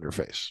window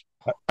interface?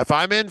 If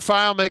I'm in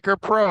FileMaker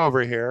Pro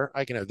over here,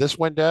 I can have this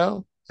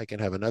window. I can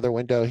have another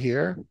window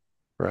here,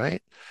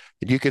 right?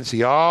 And you can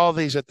see all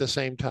these at the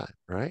same time,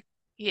 right?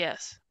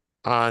 Yes.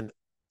 On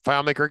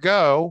FileMaker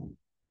Go,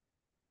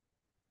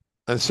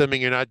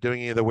 assuming you're not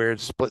doing any of the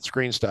weird split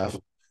screen stuff,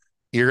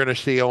 you're going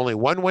to see only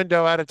one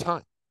window at a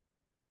time,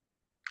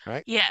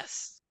 right?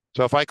 Yes.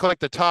 So if I click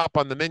the top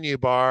on the menu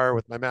bar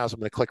with my mouse, I'm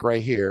going to click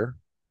right here.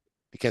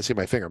 You can't see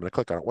my finger. I'm going to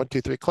click on it. 1,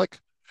 2, 3, click.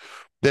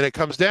 Then it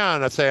comes down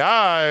and I say,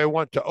 I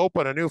want to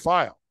open a new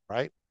file,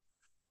 right?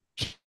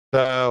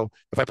 So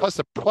if I press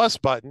the plus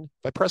button,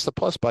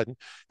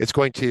 it's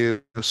going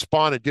to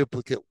spawn a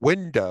duplicate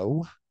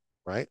window,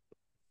 right?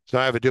 So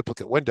I have a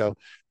duplicate window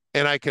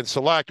and I can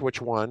select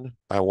which one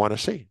I want to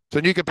see. So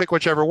you can pick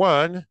whichever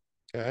one,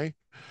 okay?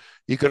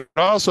 You could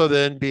also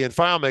then be in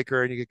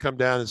FileMaker and you could come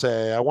down and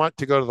say, I want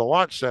to go to the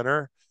Launch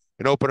Center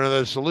and open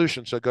another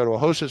solution. So go to a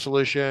hosted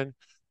solution,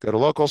 go to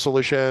local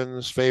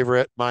solutions,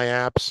 favorite, my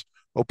apps,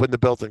 open the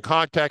built-in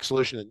contact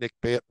solution that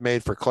Nick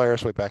made for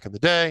Claris way back in the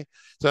day.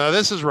 So now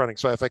this is running.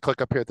 So if I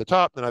click up here at the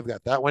top, then I've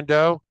got that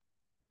window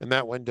and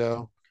that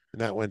window and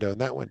that window and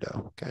that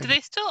window. Okay. Do they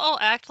still all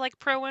act like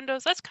Pro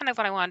Windows? That's kind of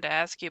what I wanted to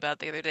ask you about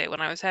the other day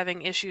when I was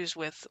having issues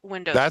with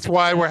Windows. That's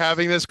why we're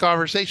having this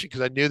conversation,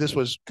 because I knew this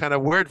was kind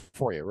of weird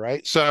for you,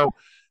 right? So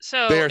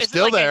they're is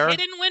still it like there. a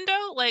hidden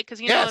window? Like,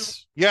 because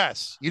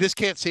yes. You just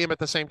can't see them at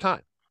the same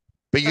time.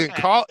 But you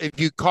can if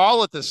you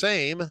call it the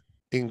same,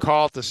 you can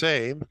call it the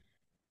same,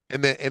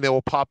 and then it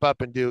will pop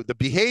up and do the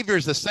behavior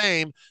is the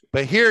same,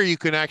 but here you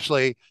can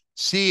actually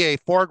see a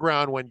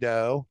foreground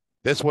window.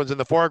 This one's in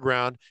the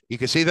foreground. You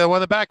can see the one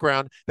in the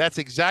background. That's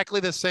exactly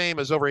the same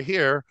as over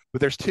here,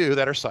 but there's two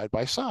that are side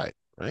by side,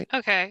 right?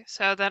 Okay,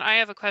 so then I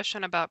have a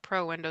question about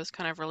Pro Windows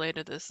kind of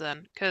related to this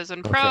then. Because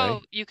in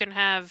Pro, you can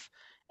have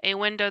a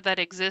window that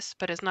exists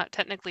but is not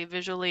technically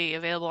visually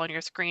available on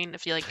your screen.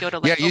 If you like go to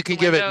Yeah, like you open can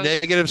give it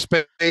Windows, negative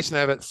space and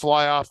have it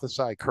fly off the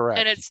side. and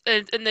Correct.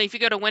 then if you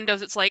go to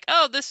Windows, it's like,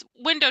 oh, this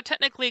window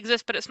technically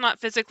exists, but it's not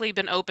physically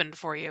been opened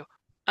for you.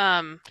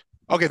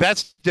 Okay,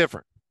 that's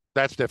different.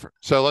 That's different.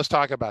 So let's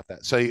talk about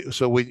that.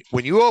 So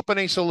when you open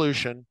a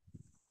solution,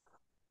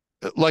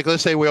 like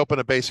let's say we open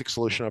a basic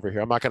solution over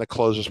here. I'm not going to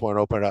close this one and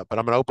open it up, but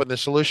I'm going to open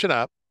this solution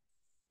up.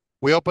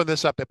 We open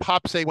this up. It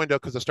pops a window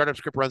because the startup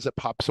script runs. It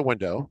pops a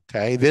window.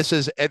 Okay, that's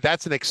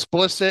an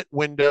explicit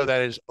window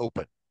that is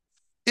open.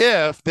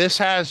 If this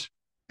has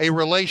a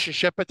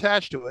relationship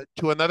attached to it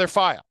to another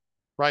file,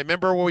 right?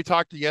 Remember when we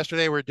talked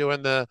yesterday? We were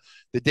doing the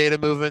data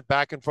movement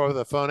back and forth with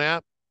the phone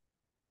app.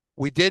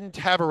 We didn't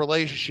have a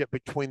relationship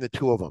between the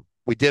two of them.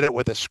 We did it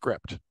with a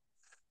script.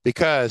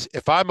 Because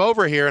if I'm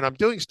over here and I'm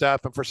doing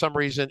stuff and for some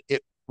reason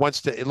it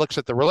looks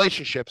at the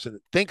relationships and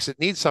it thinks it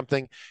needs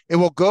something, it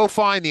will go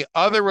find the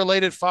other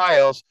related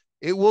files.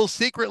 It will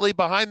secretly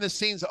behind the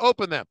scenes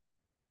open them.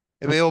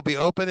 And they will be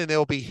open and they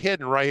will be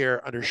hidden right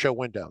here under show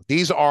window.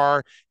 These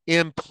are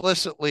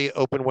implicitly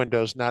open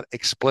windows, not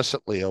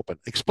explicitly open.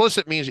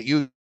 Explicit means that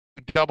you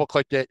double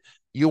clicked it,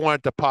 you want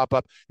it to pop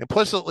up.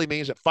 Implicitly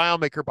means that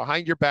FileMaker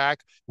behind your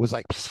back was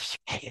like,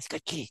 hey, it's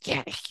good key.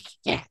 Yeah,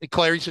 yeah. And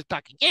Claris is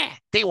talking. Yeah,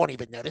 they won't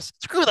even notice.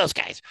 Screw those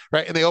guys.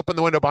 Right. And they open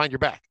the window behind your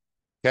back.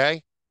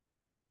 Okay.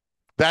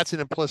 That's an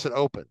implicit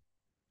open.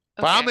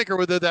 Okay. FileMaker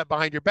will do that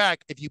behind your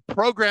back. If you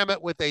program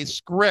it with a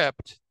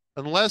script,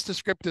 unless the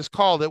script is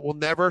called, it will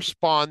never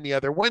spawn the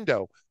other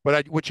window.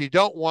 But what you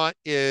don't want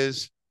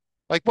is,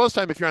 like most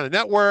time, if you're on a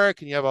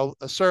network and you have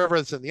a server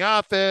that's in the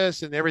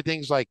office and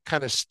everything's like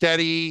kind of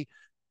steady,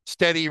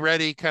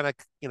 ready, kind of,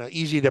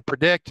 easy to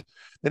predict,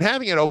 then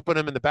having it open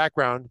them in the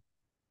background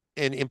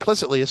and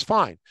implicitly is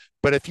fine.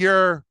 But if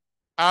you're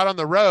out on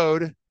the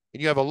road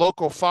and you have a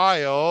local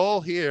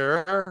file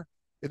here,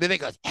 and then it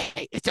goes,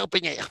 hey, let's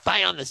open a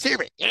file on the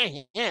server.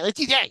 Yeah, let's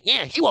do that.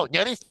 Yeah, he won't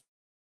notice.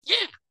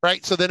 Yeah,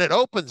 right. So then it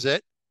opens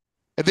it,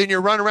 and then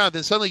you're running around.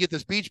 Then suddenly you get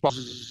this beach ball.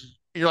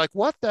 You're like,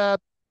 what the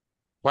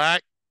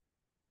whack?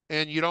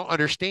 And you don't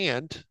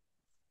understand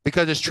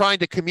because it's trying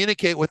to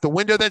communicate with the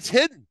window that's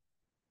hidden.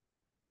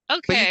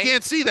 Okay. But you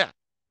can't see that.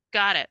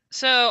 Got it.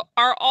 So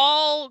are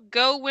all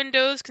Go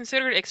windows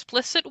considered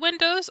explicit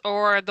windows,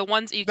 or the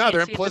ones that you can't see?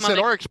 No, they're implicit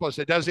or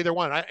explicit. It does either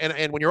one.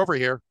 And when you're over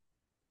here,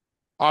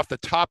 off the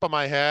top of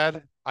my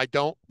head,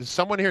 does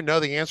someone here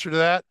know the answer to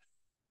that?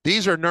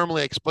 These are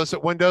normally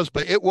explicit windows,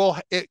 but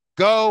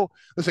Go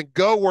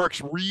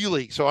works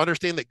really. So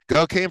understand that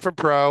Go came from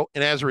Pro,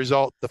 and as a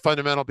result, the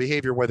fundamental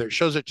behavior, whether it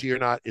shows it to you or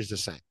not, is the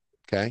same.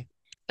 Okay.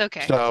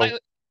 Okay. So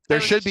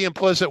there should be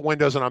implicit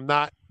windows, and I'm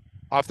not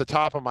off the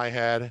top of my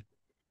head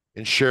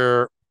and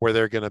sure where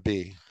they're going to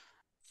be.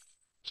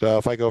 So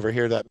if I go over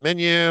here, that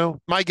menu,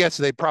 my guess is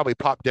they probably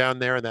pop down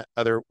there in that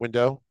other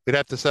window. We'd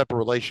have to set up a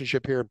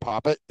relationship here and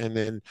pop it, and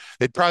then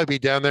they'd probably be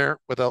down there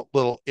with a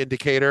little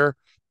indicator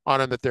on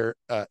them that they're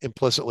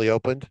implicitly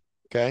opened.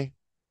 Okay.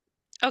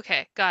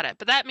 Okay, got it.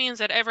 But that means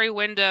that every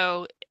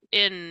window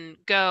in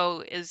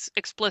Go is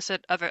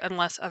explicit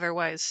unless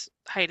otherwise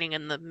hiding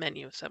in the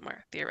menu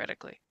somewhere,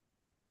 theoretically.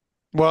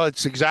 Well,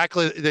 it's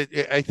exactly.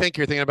 I think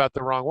you're thinking about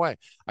the wrong way.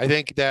 I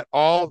think that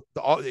Go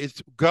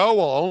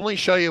will only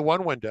show you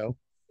one window,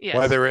 yes,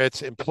 whether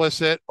it's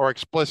implicit or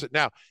explicit.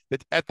 Now,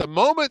 at the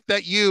moment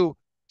that you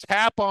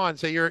tap on,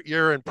 say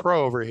you're in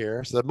Pro over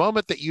here. So the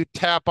moment that you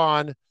tap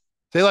on,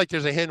 say like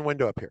there's a hidden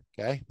window up here.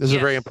 Okay, this is a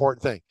very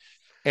important thing,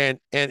 and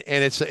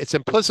it's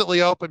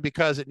implicitly open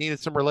because it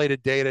needed some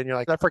related data, and you're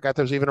like, I forgot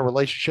there's even a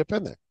relationship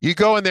in there. You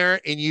go in there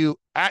and you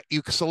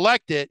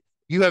select it.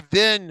 You have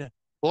then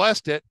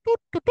blessed it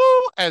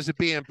as it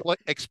being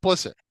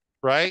explicit,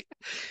 right?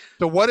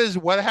 So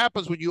what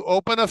happens when you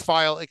open a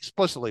file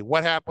explicitly?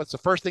 What's the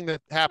first thing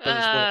that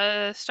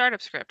happens? Startup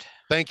script.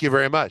 Thank you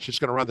very much. It's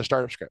going to run the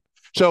startup script.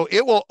 So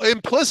it will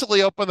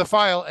implicitly open the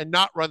file and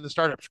not run the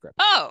startup script.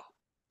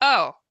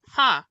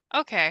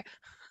 Okay.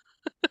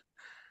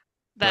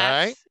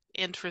 That's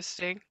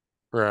interesting.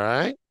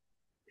 Right.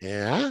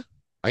 Yeah.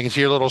 I can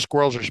see your little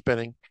squirrels are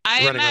spinning.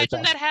 I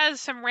imagine that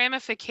has some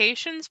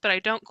ramifications, but I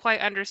don't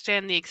quite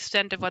understand the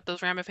extent of what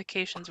those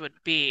ramifications would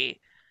be.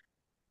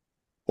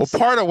 Well,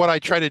 part of what I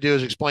try to do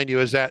is explain to you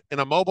is that in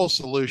a mobile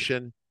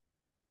solution,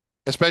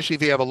 especially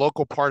if you have a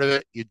local part of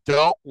it, you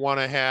don't want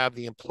to have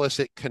the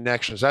implicit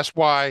connections. That's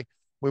why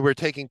we were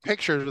taking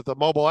pictures with the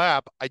mobile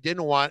app. I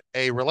didn't want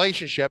a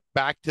relationship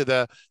back to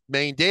the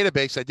main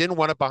database. I didn't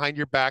want it behind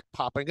your back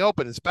popping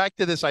open. It's back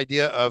to this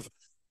idea of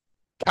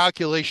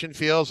calculation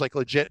fields, like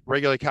legit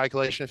regular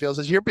calculation fields.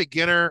 As you're a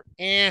beginner,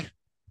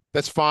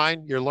 that's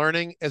fine. You're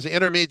learning. As an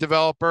intermediate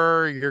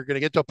developer, you're going to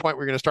get to a point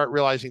where you're going to start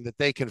realizing that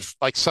they can,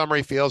 like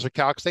summary fields or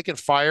calcs, they can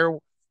fire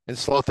and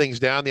slow things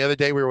down. The other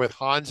day we were with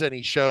Hans and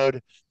he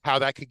showed how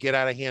that could get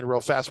out of hand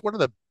real fast. One of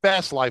the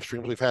best live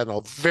streams we've had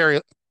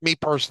me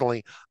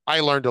personally,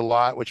 I learned a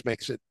lot, which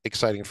makes it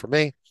exciting for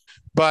me.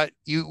 But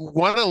you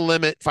want to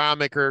limit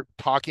FileMaker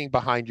talking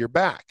behind your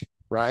back,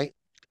 right?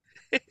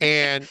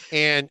 and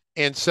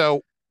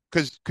so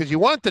because you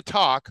want to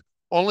talk,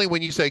 only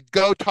when you say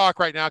go talk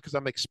right now because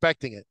I'm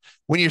expecting it.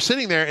 When you're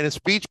sitting there and it's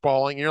beach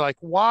balling, and you're like,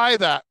 why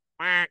that?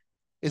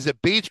 Is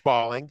it beach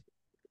balling?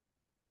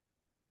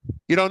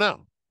 You don't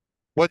know.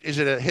 What is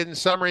it? A hidden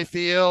summary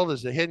field?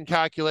 Is it a hidden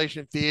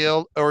calculation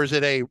field? Or is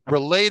it a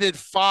related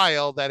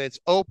file that it's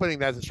opening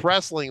that it's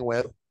wrestling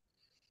with?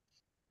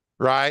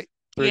 Right?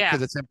 Yeah.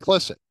 Because it's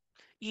implicit.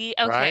 Yeah.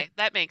 Right? Okay,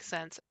 that makes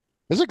sense.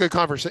 This is a good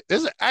conversation.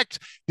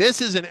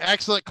 This is an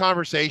excellent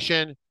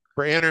conversation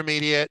for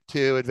intermediate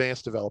to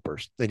advanced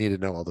developers. They need to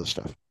know all this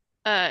stuff.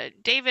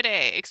 David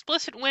A.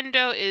 Explicit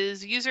window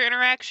is user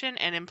interaction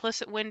and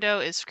implicit window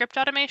is script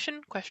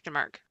automation? Question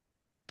mark.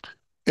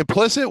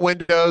 Implicit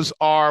windows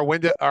are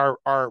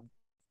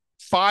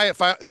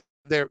file.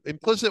 They're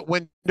implicit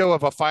window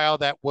of a file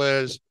that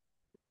was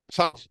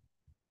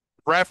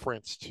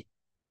referenced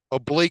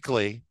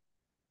obliquely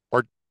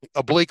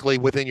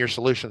within your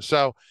solution.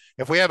 So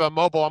if we have a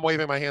mobile, I'm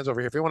waving my hands over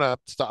here. If you want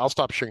to, I'll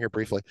stop sharing here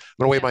briefly. I'm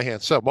going to wave my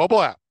hands. So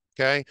mobile app.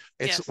 Okay.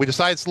 We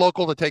decide it's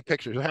local to take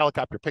pictures. A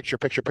helicopter picture.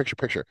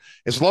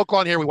 It's local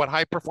on here. We want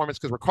high performance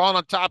because we're crawling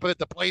on top of it.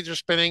 The blades are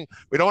spinning.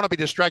 We don't want to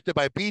be distracted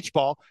by a beach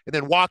ball and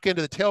then walk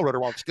into the tail rotor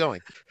while it's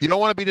going. You don't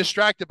want to be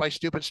distracted by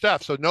stupid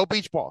stuff. So no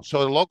beach ball. So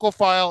the local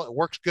file, it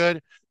works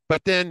good.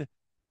 But then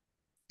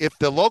if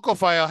the local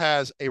file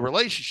has a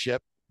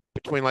relationship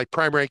between like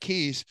primary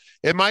keys,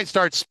 it might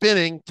start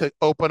spinning to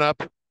open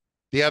up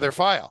the other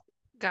file.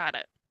 Got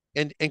it.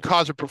 And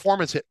cause a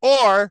performance hit.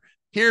 Or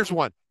here's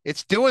one.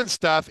 It's doing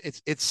stuff.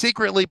 It's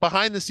secretly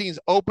behind the scenes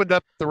opened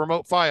up the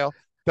remote file.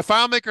 The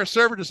FileMaker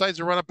server decides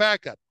to run a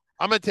backup.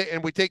 I'm going to take,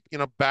 and we take,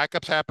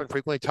 backups happen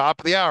frequently top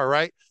of the hour,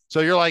 right?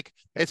 So you're like,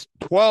 it's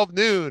 12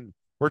 noon.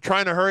 We're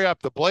trying to hurry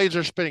up. The blades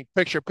are spinning.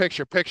 Picture,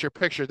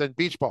 then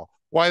beach ball.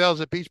 Why the hell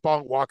is it beach ball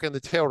and walk in the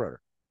tail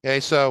rotor?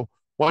 Okay. So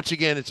once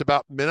again, it's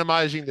about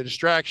minimizing the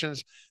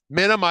distractions,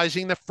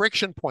 minimizing the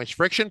friction points.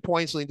 Friction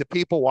points lead to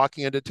people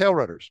walking into tail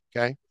rotors.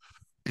 Okay.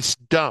 It's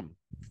dumb.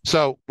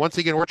 So once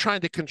again, we're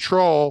trying to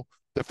control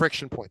the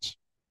friction points.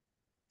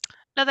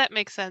 No, that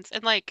makes sense.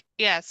 And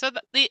so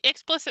the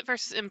explicit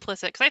versus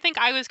implicit, because I think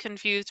I was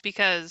confused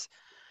because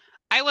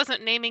I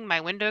wasn't naming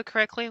my window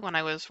correctly when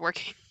I was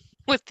working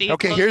with the.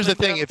 Okay, here's the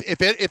thing: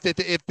 if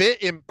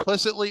it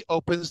implicitly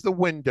opens the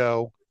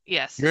window,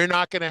 yes, you're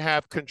not going to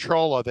have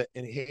control of it.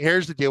 And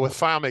here's the deal with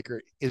FileMaker: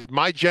 is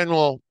my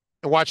general.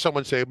 Watch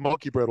someone say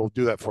Monkey Bread will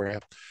do that for you.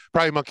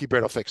 Probably Monkey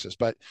Bread will fix this,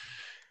 but.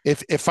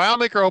 If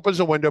FileMaker opens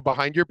a window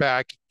behind your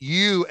back,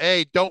 you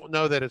don't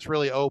know that it's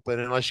really open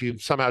unless you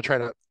somehow try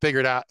to figure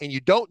it out, and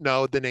you don't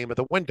know the name of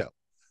the window.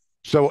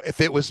 So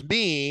if it was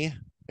me,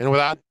 and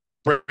without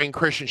bringing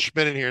Christian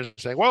Schmidt in here and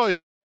saying, well, you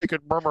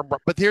could murmur,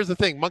 but here's the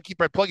thing: Monkey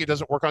Bread plugin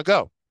doesn't work on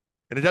Go,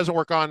 and it doesn't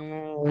work on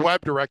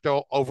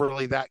WebDirect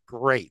overly that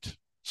great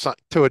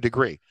to a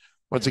degree.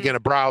 Once again, a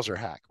browser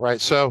hack,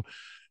 right? So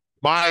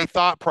my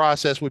thought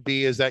process would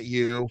be is that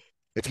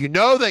if you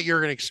know that you're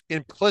going to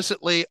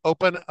implicitly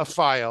open a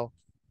file,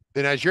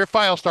 then as your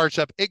file starts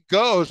up, it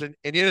goes and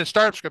in a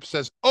startup script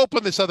says,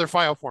 open this other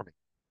file for me.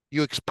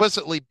 You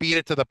explicitly beat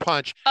it to the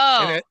punch.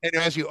 Oh. And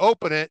as you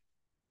open it,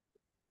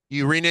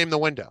 you rename the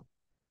window.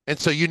 And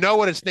so you know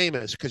what its name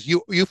is because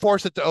you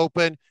force it to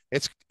open.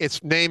 Its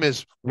name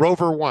is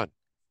Rover 1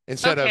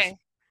 instead of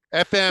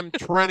FM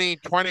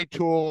 2020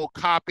 tool,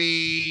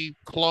 copy,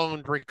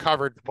 cloned,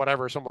 recovered,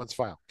 whatever, someone's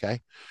file.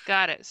 Okay.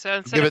 Got it. So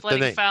instead of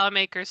letting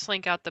FileMaker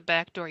slink out the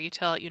back door, you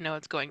tell it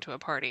it's going to a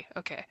party.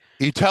 Okay.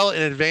 You tell it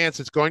in advance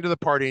it's going to the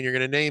party and you're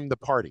going to name the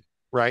party,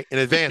 right? In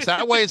advance.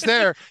 That way it's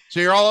there. So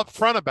you're all up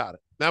front about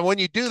it. Now, when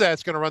you do that,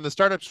 it's going to run the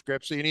startup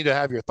script. So you need to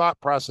have your thought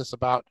process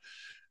about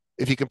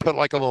if you can put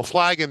like a little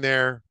flag in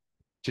there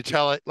to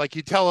tell it, like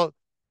you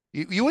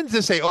wouldn't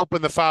just say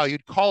open the file.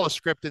 You'd call a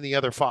script in the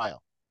other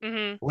file.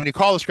 Mm-hmm. When you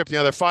call the script in the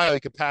other file, you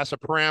can pass a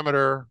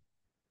parameter,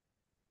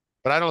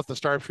 but I don't know if the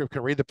startup script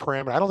can read the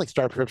parameter. I don't think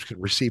startup scripts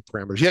can receive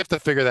parameters. You have to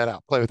figure that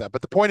out, play with that.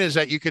 But the point is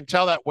that you can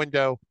tell that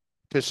window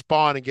to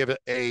spawn and give it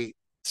a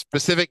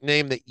specific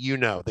name that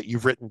that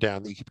you've written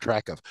down, that you keep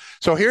track of.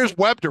 So here's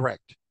WebDirect.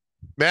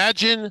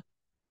 Imagine,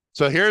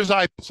 here's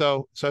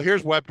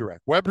WebDirect.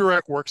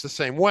 WebDirect works the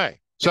same way.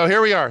 So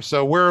here we are.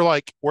 So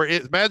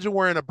imagine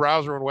we're in a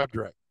browser in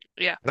WebDirect.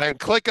 Yeah. And I can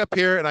click up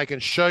here and I can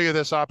show you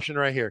this option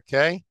right here.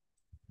 Okay.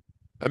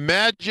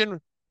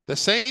 Imagine the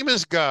same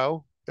as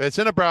Go. It's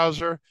in a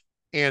browser,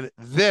 and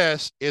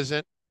this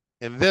isn't,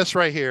 and this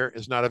right here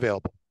is not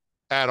available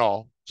at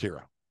all.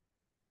 0.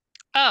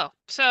 Oh,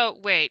 so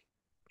wait.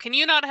 Can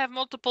you not have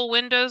multiple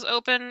windows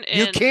open?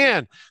 You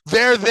can.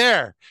 They're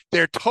there.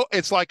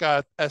 It's like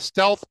a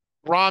stealth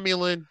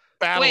Romulan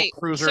battle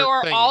cruiser. So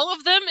are thing. all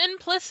of them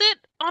implicit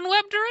on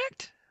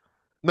WebDirect?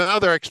 No,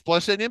 they're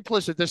explicit and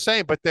implicit the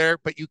same, but you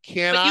cannot. But you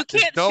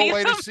can't there's no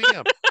way to see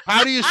them.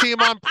 How do you see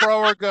them on Pro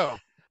or Go?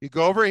 You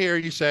go over here,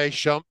 you say,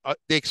 show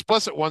the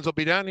explicit ones will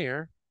be down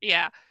here.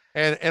 Yeah.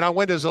 And on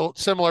Windows,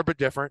 similar but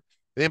different.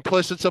 The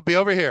implicits will be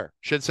over here.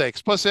 Should say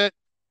explicit,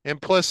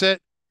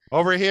 implicit.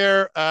 Over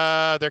here,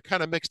 they're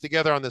kind of mixed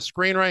together on the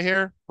screen right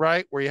here,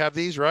 right? Where you have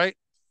these, right?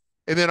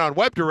 And then on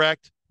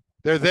WebDirect,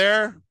 They're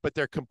there, but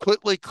they're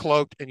completely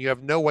cloaked, and you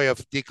have no way of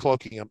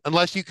decloaking them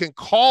unless you can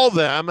call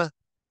them.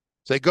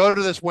 Say, go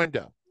to this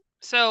window.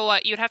 So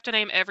you'd have to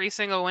name every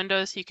single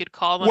window so you could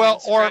call them in Well,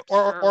 script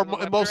or for the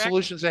web most direct?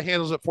 solutions that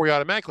handles it for you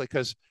automatically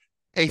because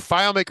a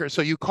FileMaker.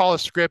 So you call a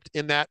script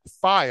in that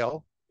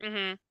file.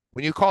 Mm-hmm.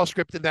 When you call a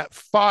script in that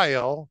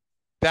file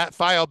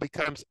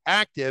becomes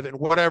active, and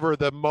whatever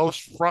the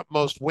most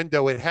frontmost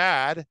window it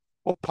had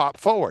will pop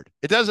forward.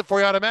 It does it for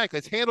you automatically.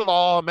 It's handled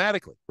all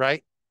automatically,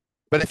 right?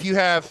 But if you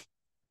have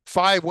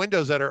 5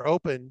 windows that are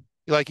open,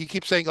 like you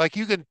keep saying, like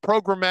you can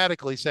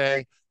programmatically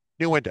say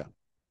new window.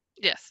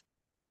 Yes.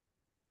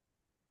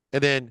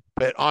 And then,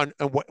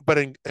 but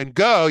in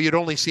Go, you'd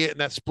only see it in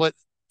that split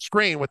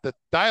screen with the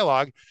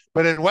dialogue.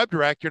 But in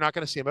WebDirect, you're not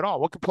going to see them at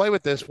all. We can play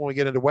with this when we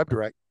get into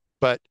WebDirect.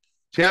 But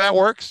see how that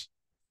works?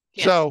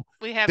 Yes. So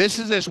we have this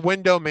is this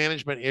window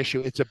management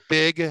issue. It's a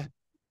big,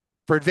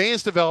 for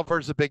advanced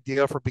developers, a big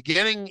deal. For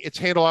beginning, it's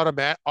handled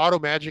auto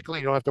magically.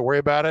 You don't have to worry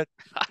about it.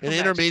 In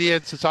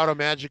intermediates, it's auto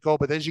magical.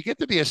 But as you get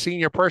to be a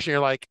senior person, you're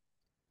like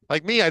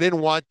me, I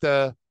didn't want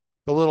the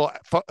little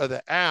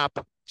the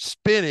app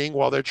spinning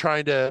while they're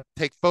trying to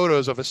take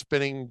photos of a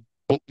spinning,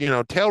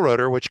 tail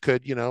rotor, which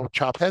could,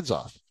 chop heads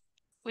off.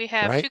 We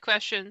have right? 2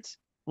 questions.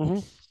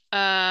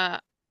 Mm-hmm.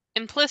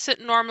 Implicit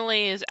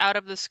normally is out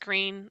of the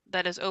screen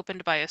that is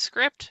opened by a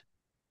script.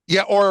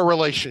 Yeah, or a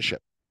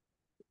relationship.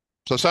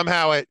 So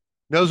somehow it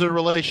knows a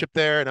relationship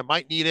there and it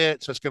might need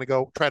it. So it's going to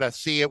go try to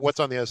see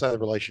what's on the other side of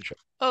the relationship.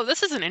 Oh,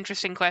 this is an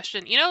interesting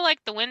question. You know, like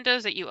the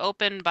windows that you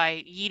open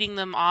by yeeting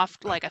them off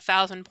like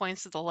 1,000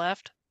 points to the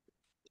left?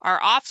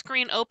 Are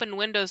off-screen open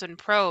windows in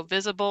Pro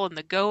visible in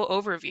the Go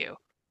overview?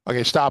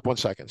 Okay, stop 1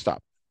 second.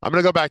 Stop. I'm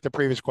going to go back to the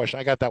previous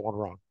question. I got that one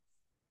wrong.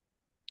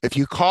 If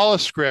you call a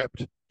script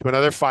to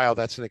another file,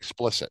 that's an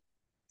explicit,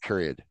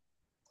 period.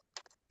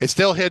 It's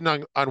still hidden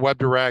on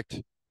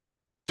WebDirect,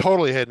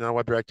 totally hidden on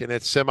WebDirect, and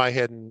it's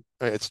semi-hidden.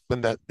 It's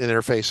in that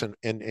interface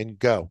in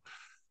Go.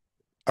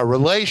 A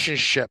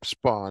relationship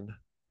spawn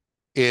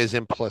is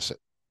implicit.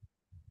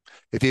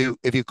 If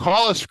you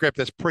call a script,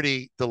 that's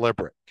pretty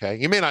deliberate.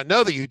 Okay, you may not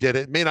know that you did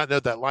it, may not know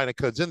that line of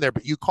code's in there,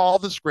 but you call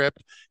the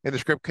script, and the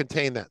script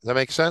contained that. Does that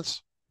make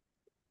sense?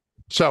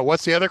 So,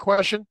 what's the other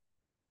question?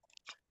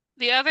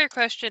 The other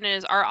question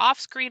is, are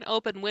off-screen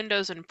open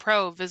windows in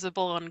Pro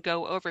visible on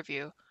Go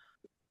overview?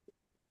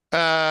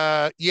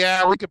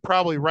 Yeah, we could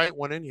probably write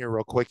one in here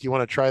real quick. You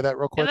want to try that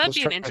real quick? Yeah, that'd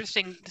be an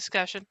interesting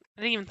discussion.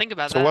 I didn't even think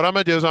about that. So what I'm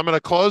gonna do is I'm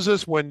gonna close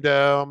this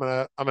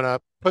window. I'm gonna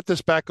put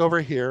this back over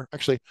here.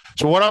 Actually,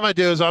 so what I'm gonna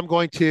do is I'm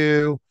going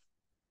to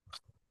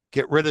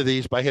get rid of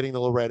these by hitting the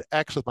little red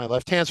X with my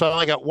left hand. So I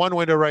only got one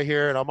window right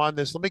here, and I'm on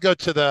this. Let me go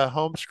to the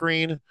home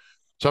screen.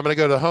 So I'm gonna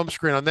go to the home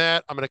screen on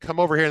that. I'm gonna come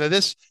over here. Now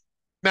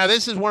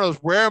this is one of those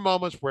rare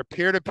moments where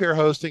peer-to-peer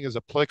hosting is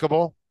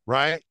applicable,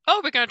 right?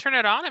 Oh, we're gonna turn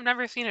it on? I've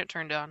never seen it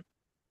turned on.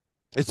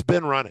 It's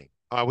been running.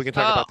 We can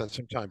talk about that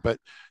sometime. But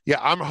yeah,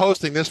 I'm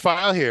hosting this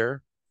file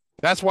here.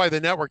 That's why the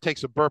network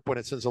takes a burp when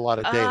it sends a lot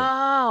of data.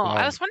 Oh,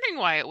 I was wondering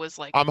why it was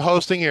like. I'm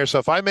hosting here. So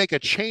if I make a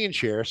change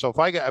here, so if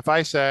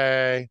I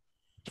say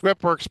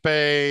script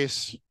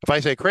workspace, if I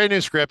say create a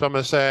new script, I'm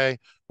going to say,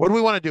 what do we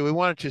want to do? We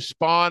wanted to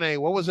spawn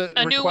what was it?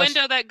 A new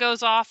window that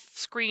goes off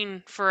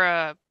screen for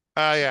a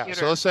yeah. computer.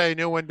 So let's say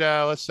new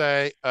window. Let's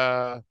say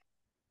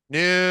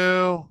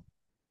new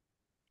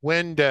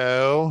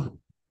window.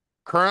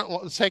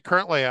 Let's say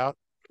current layout.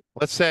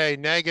 Let's say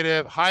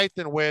negative height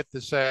and width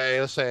let's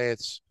say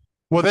it's,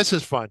 well, this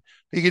is fun.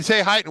 You can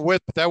say height and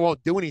width, but that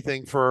won't do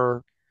anything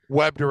for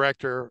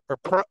WebDirect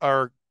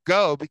or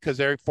Go because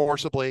they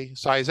forcibly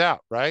size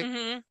out, right?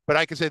 Mm-hmm. But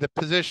I can say the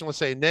position, let's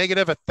say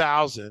negative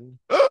 1,000.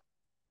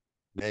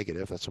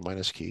 Negative, that's a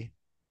minus key.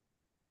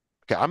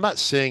 Okay, I'm not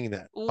seeing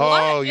that.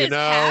 What is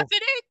happening?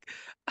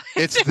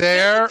 It's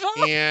there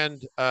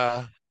and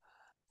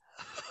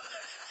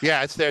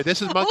yeah, it's there.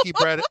 This is monkey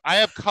bread. I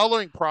have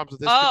coloring problems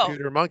with this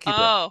computer, monkey bread.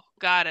 Oh,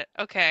 got it.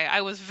 Okay,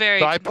 I was very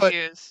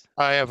confused.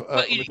 I have.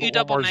 But you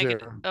double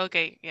negative.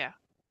 Okay, yeah.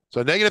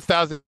 So negative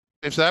 1,000.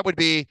 So that would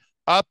be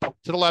up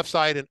to the left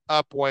side and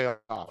up way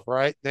off,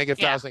 right? Negative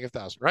 1,000, negative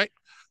 1,000, right?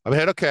 I'm gonna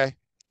hit OK.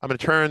 I'm gonna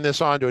turn this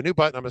on to a new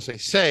button. I'm gonna say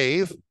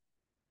save.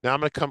 Now I'm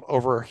gonna come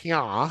over here,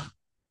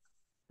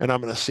 and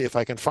I'm gonna see if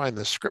I can find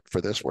the script for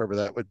this, wherever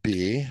that would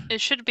be. It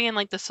should be in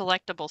like the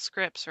selectable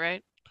scripts,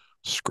 right?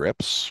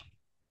 Scripts.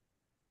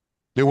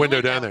 New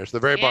window down there. It's the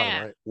very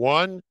bottom, right?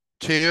 1,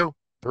 2,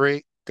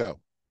 3, go.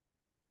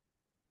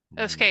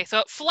 Okay, so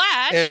it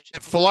flashed.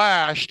 It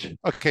flashed.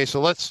 Okay,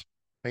 so let's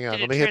hang on.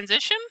 Did Let me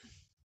transition? Hit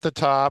the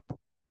top.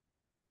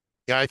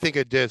 Yeah, I think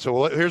it did.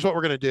 So here's what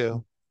we're gonna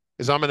do: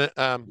 is I'm gonna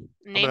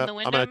name the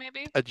window,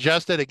 maybe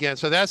adjust it again.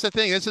 So that's the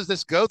thing. This is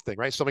this Go thing,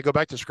 right? So let me go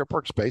back to script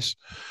workspace,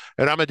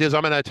 and I'm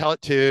gonna tell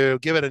it to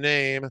give it a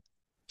name,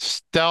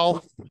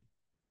 stealth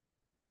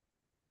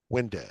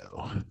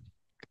window.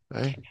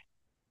 Okay.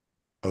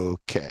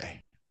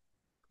 Okay.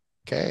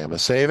 Okay, I'm gonna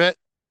save it.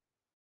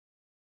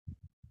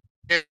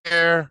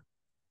 Here,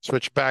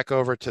 switch back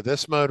over to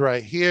this mode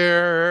right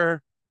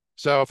here.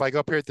 So if I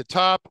go up here at the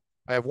top,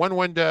 I have one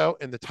window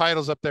and the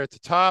title's up there at the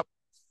top.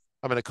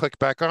 I'm going to click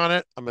back on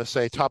it. I'm going to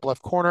say top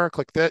left corner,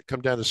 click that,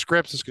 come down to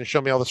scripts. It's going to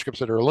show me all the scripts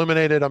that are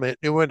illuminated. I'm going to hit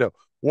new window.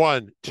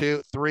 1,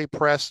 2, 3,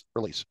 press,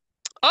 release.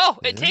 Oh,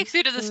 it takes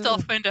you to the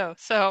stealth window.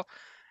 So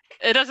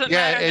it doesn't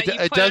matter that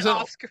you put it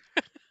off screen.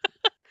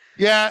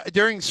 Yeah,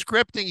 during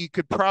scripting, you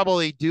could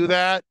probably do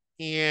that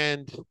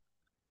and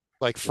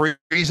like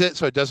freeze it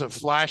so it doesn't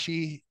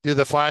do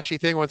the flashy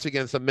thing. Once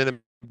again, it's a Men in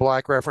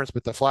Black reference,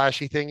 but the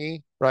flashy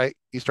thingy, right?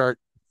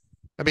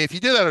 I mean, if you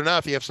do that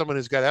enough, you have someone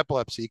who's got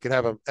epilepsy, you could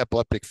have an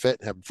epileptic fit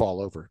and have them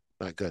fall over.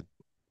 Not good.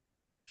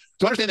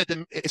 So understand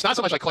that it's not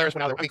so much like Claris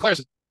went out there. I mean,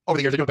 Claris, over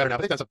the years, they're doing better now,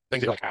 but they've done some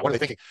things that you're like, what are they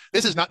thinking?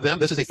 This is not them.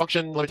 This is a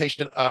function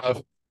limitation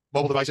of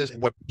mobile devices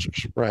and web,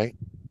 right?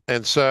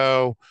 And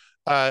so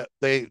the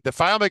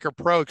FileMaker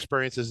Pro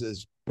experience is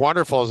as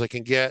wonderful as it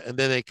can get, and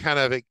then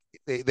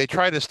they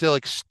try to still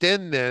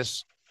extend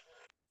this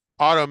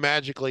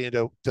magically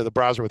into the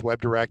browser with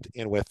WebDirect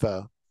and with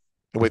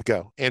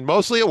Go. And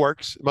mostly it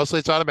works. Mostly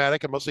it's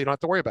automatic, and mostly you don't have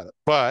to worry about it.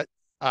 But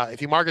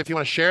if you want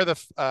to share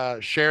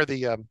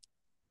the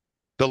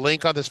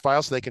link on this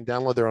file so they can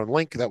download their own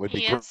link, that would be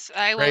great. Yes,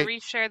 I will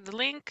reshare the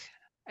link.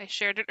 I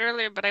shared it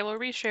earlier, but I will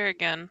reshare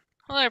again.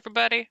 Hello,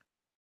 everybody.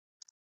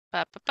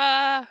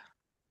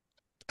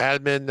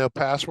 Admin, no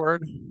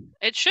password.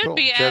 It should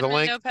be share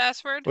admin, no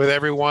password. With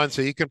everyone,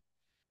 so you can.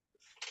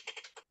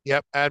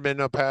 Yep, admin,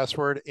 no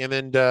password, and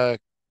then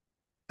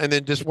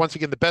just once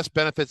again, the best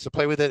benefits to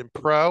play with it in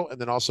Pro,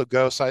 and then also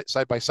Go side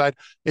by side.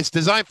 It's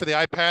designed for the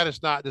iPad.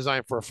 It's not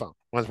designed for a phone.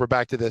 Once we're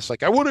back to this,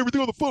 like I want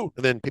everything on the phone,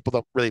 and then people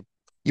don't really.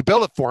 You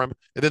build it for them,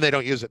 and then they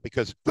don't use it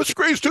because the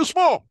screen's too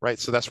small, right?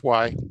 So that's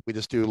why we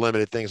just do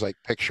limited things like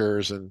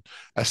pictures and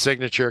a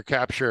signature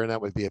capture, and that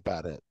would be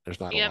about it. There's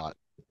not a lot.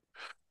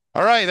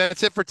 All right,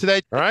 that's it for today.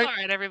 All right,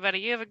 everybody.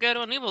 You have a good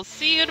one. We will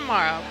see you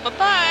tomorrow.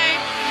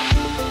 Bye-bye.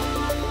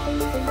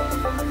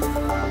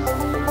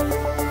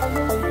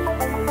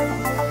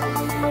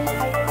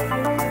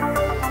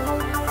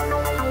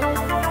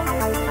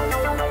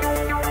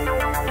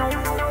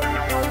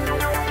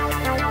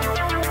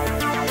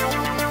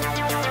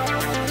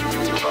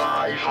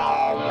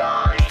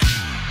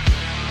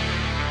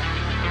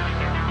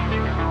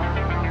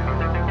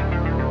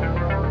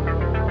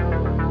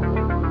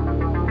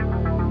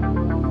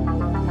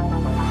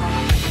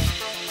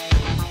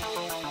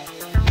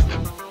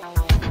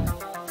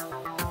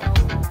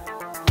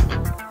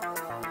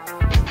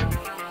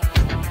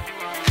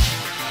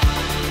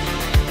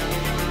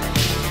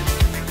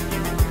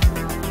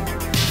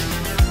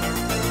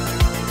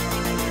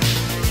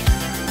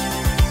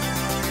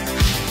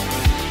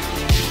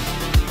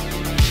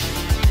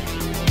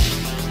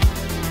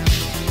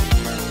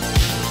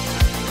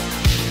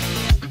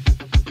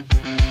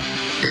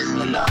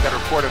 Got a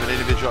report of an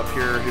individual up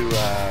here who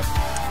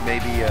may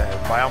be a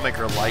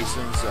FileMaker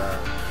license.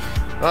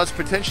 Well, it's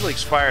potentially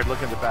expired.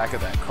 Look at the back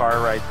of that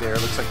car right there.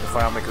 Looks like the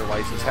FileMaker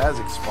license has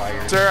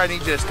expired. Sir, I need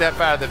you to step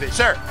out of the vehicle.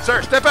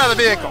 Sir, step out of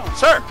the vehicle.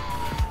 Sir!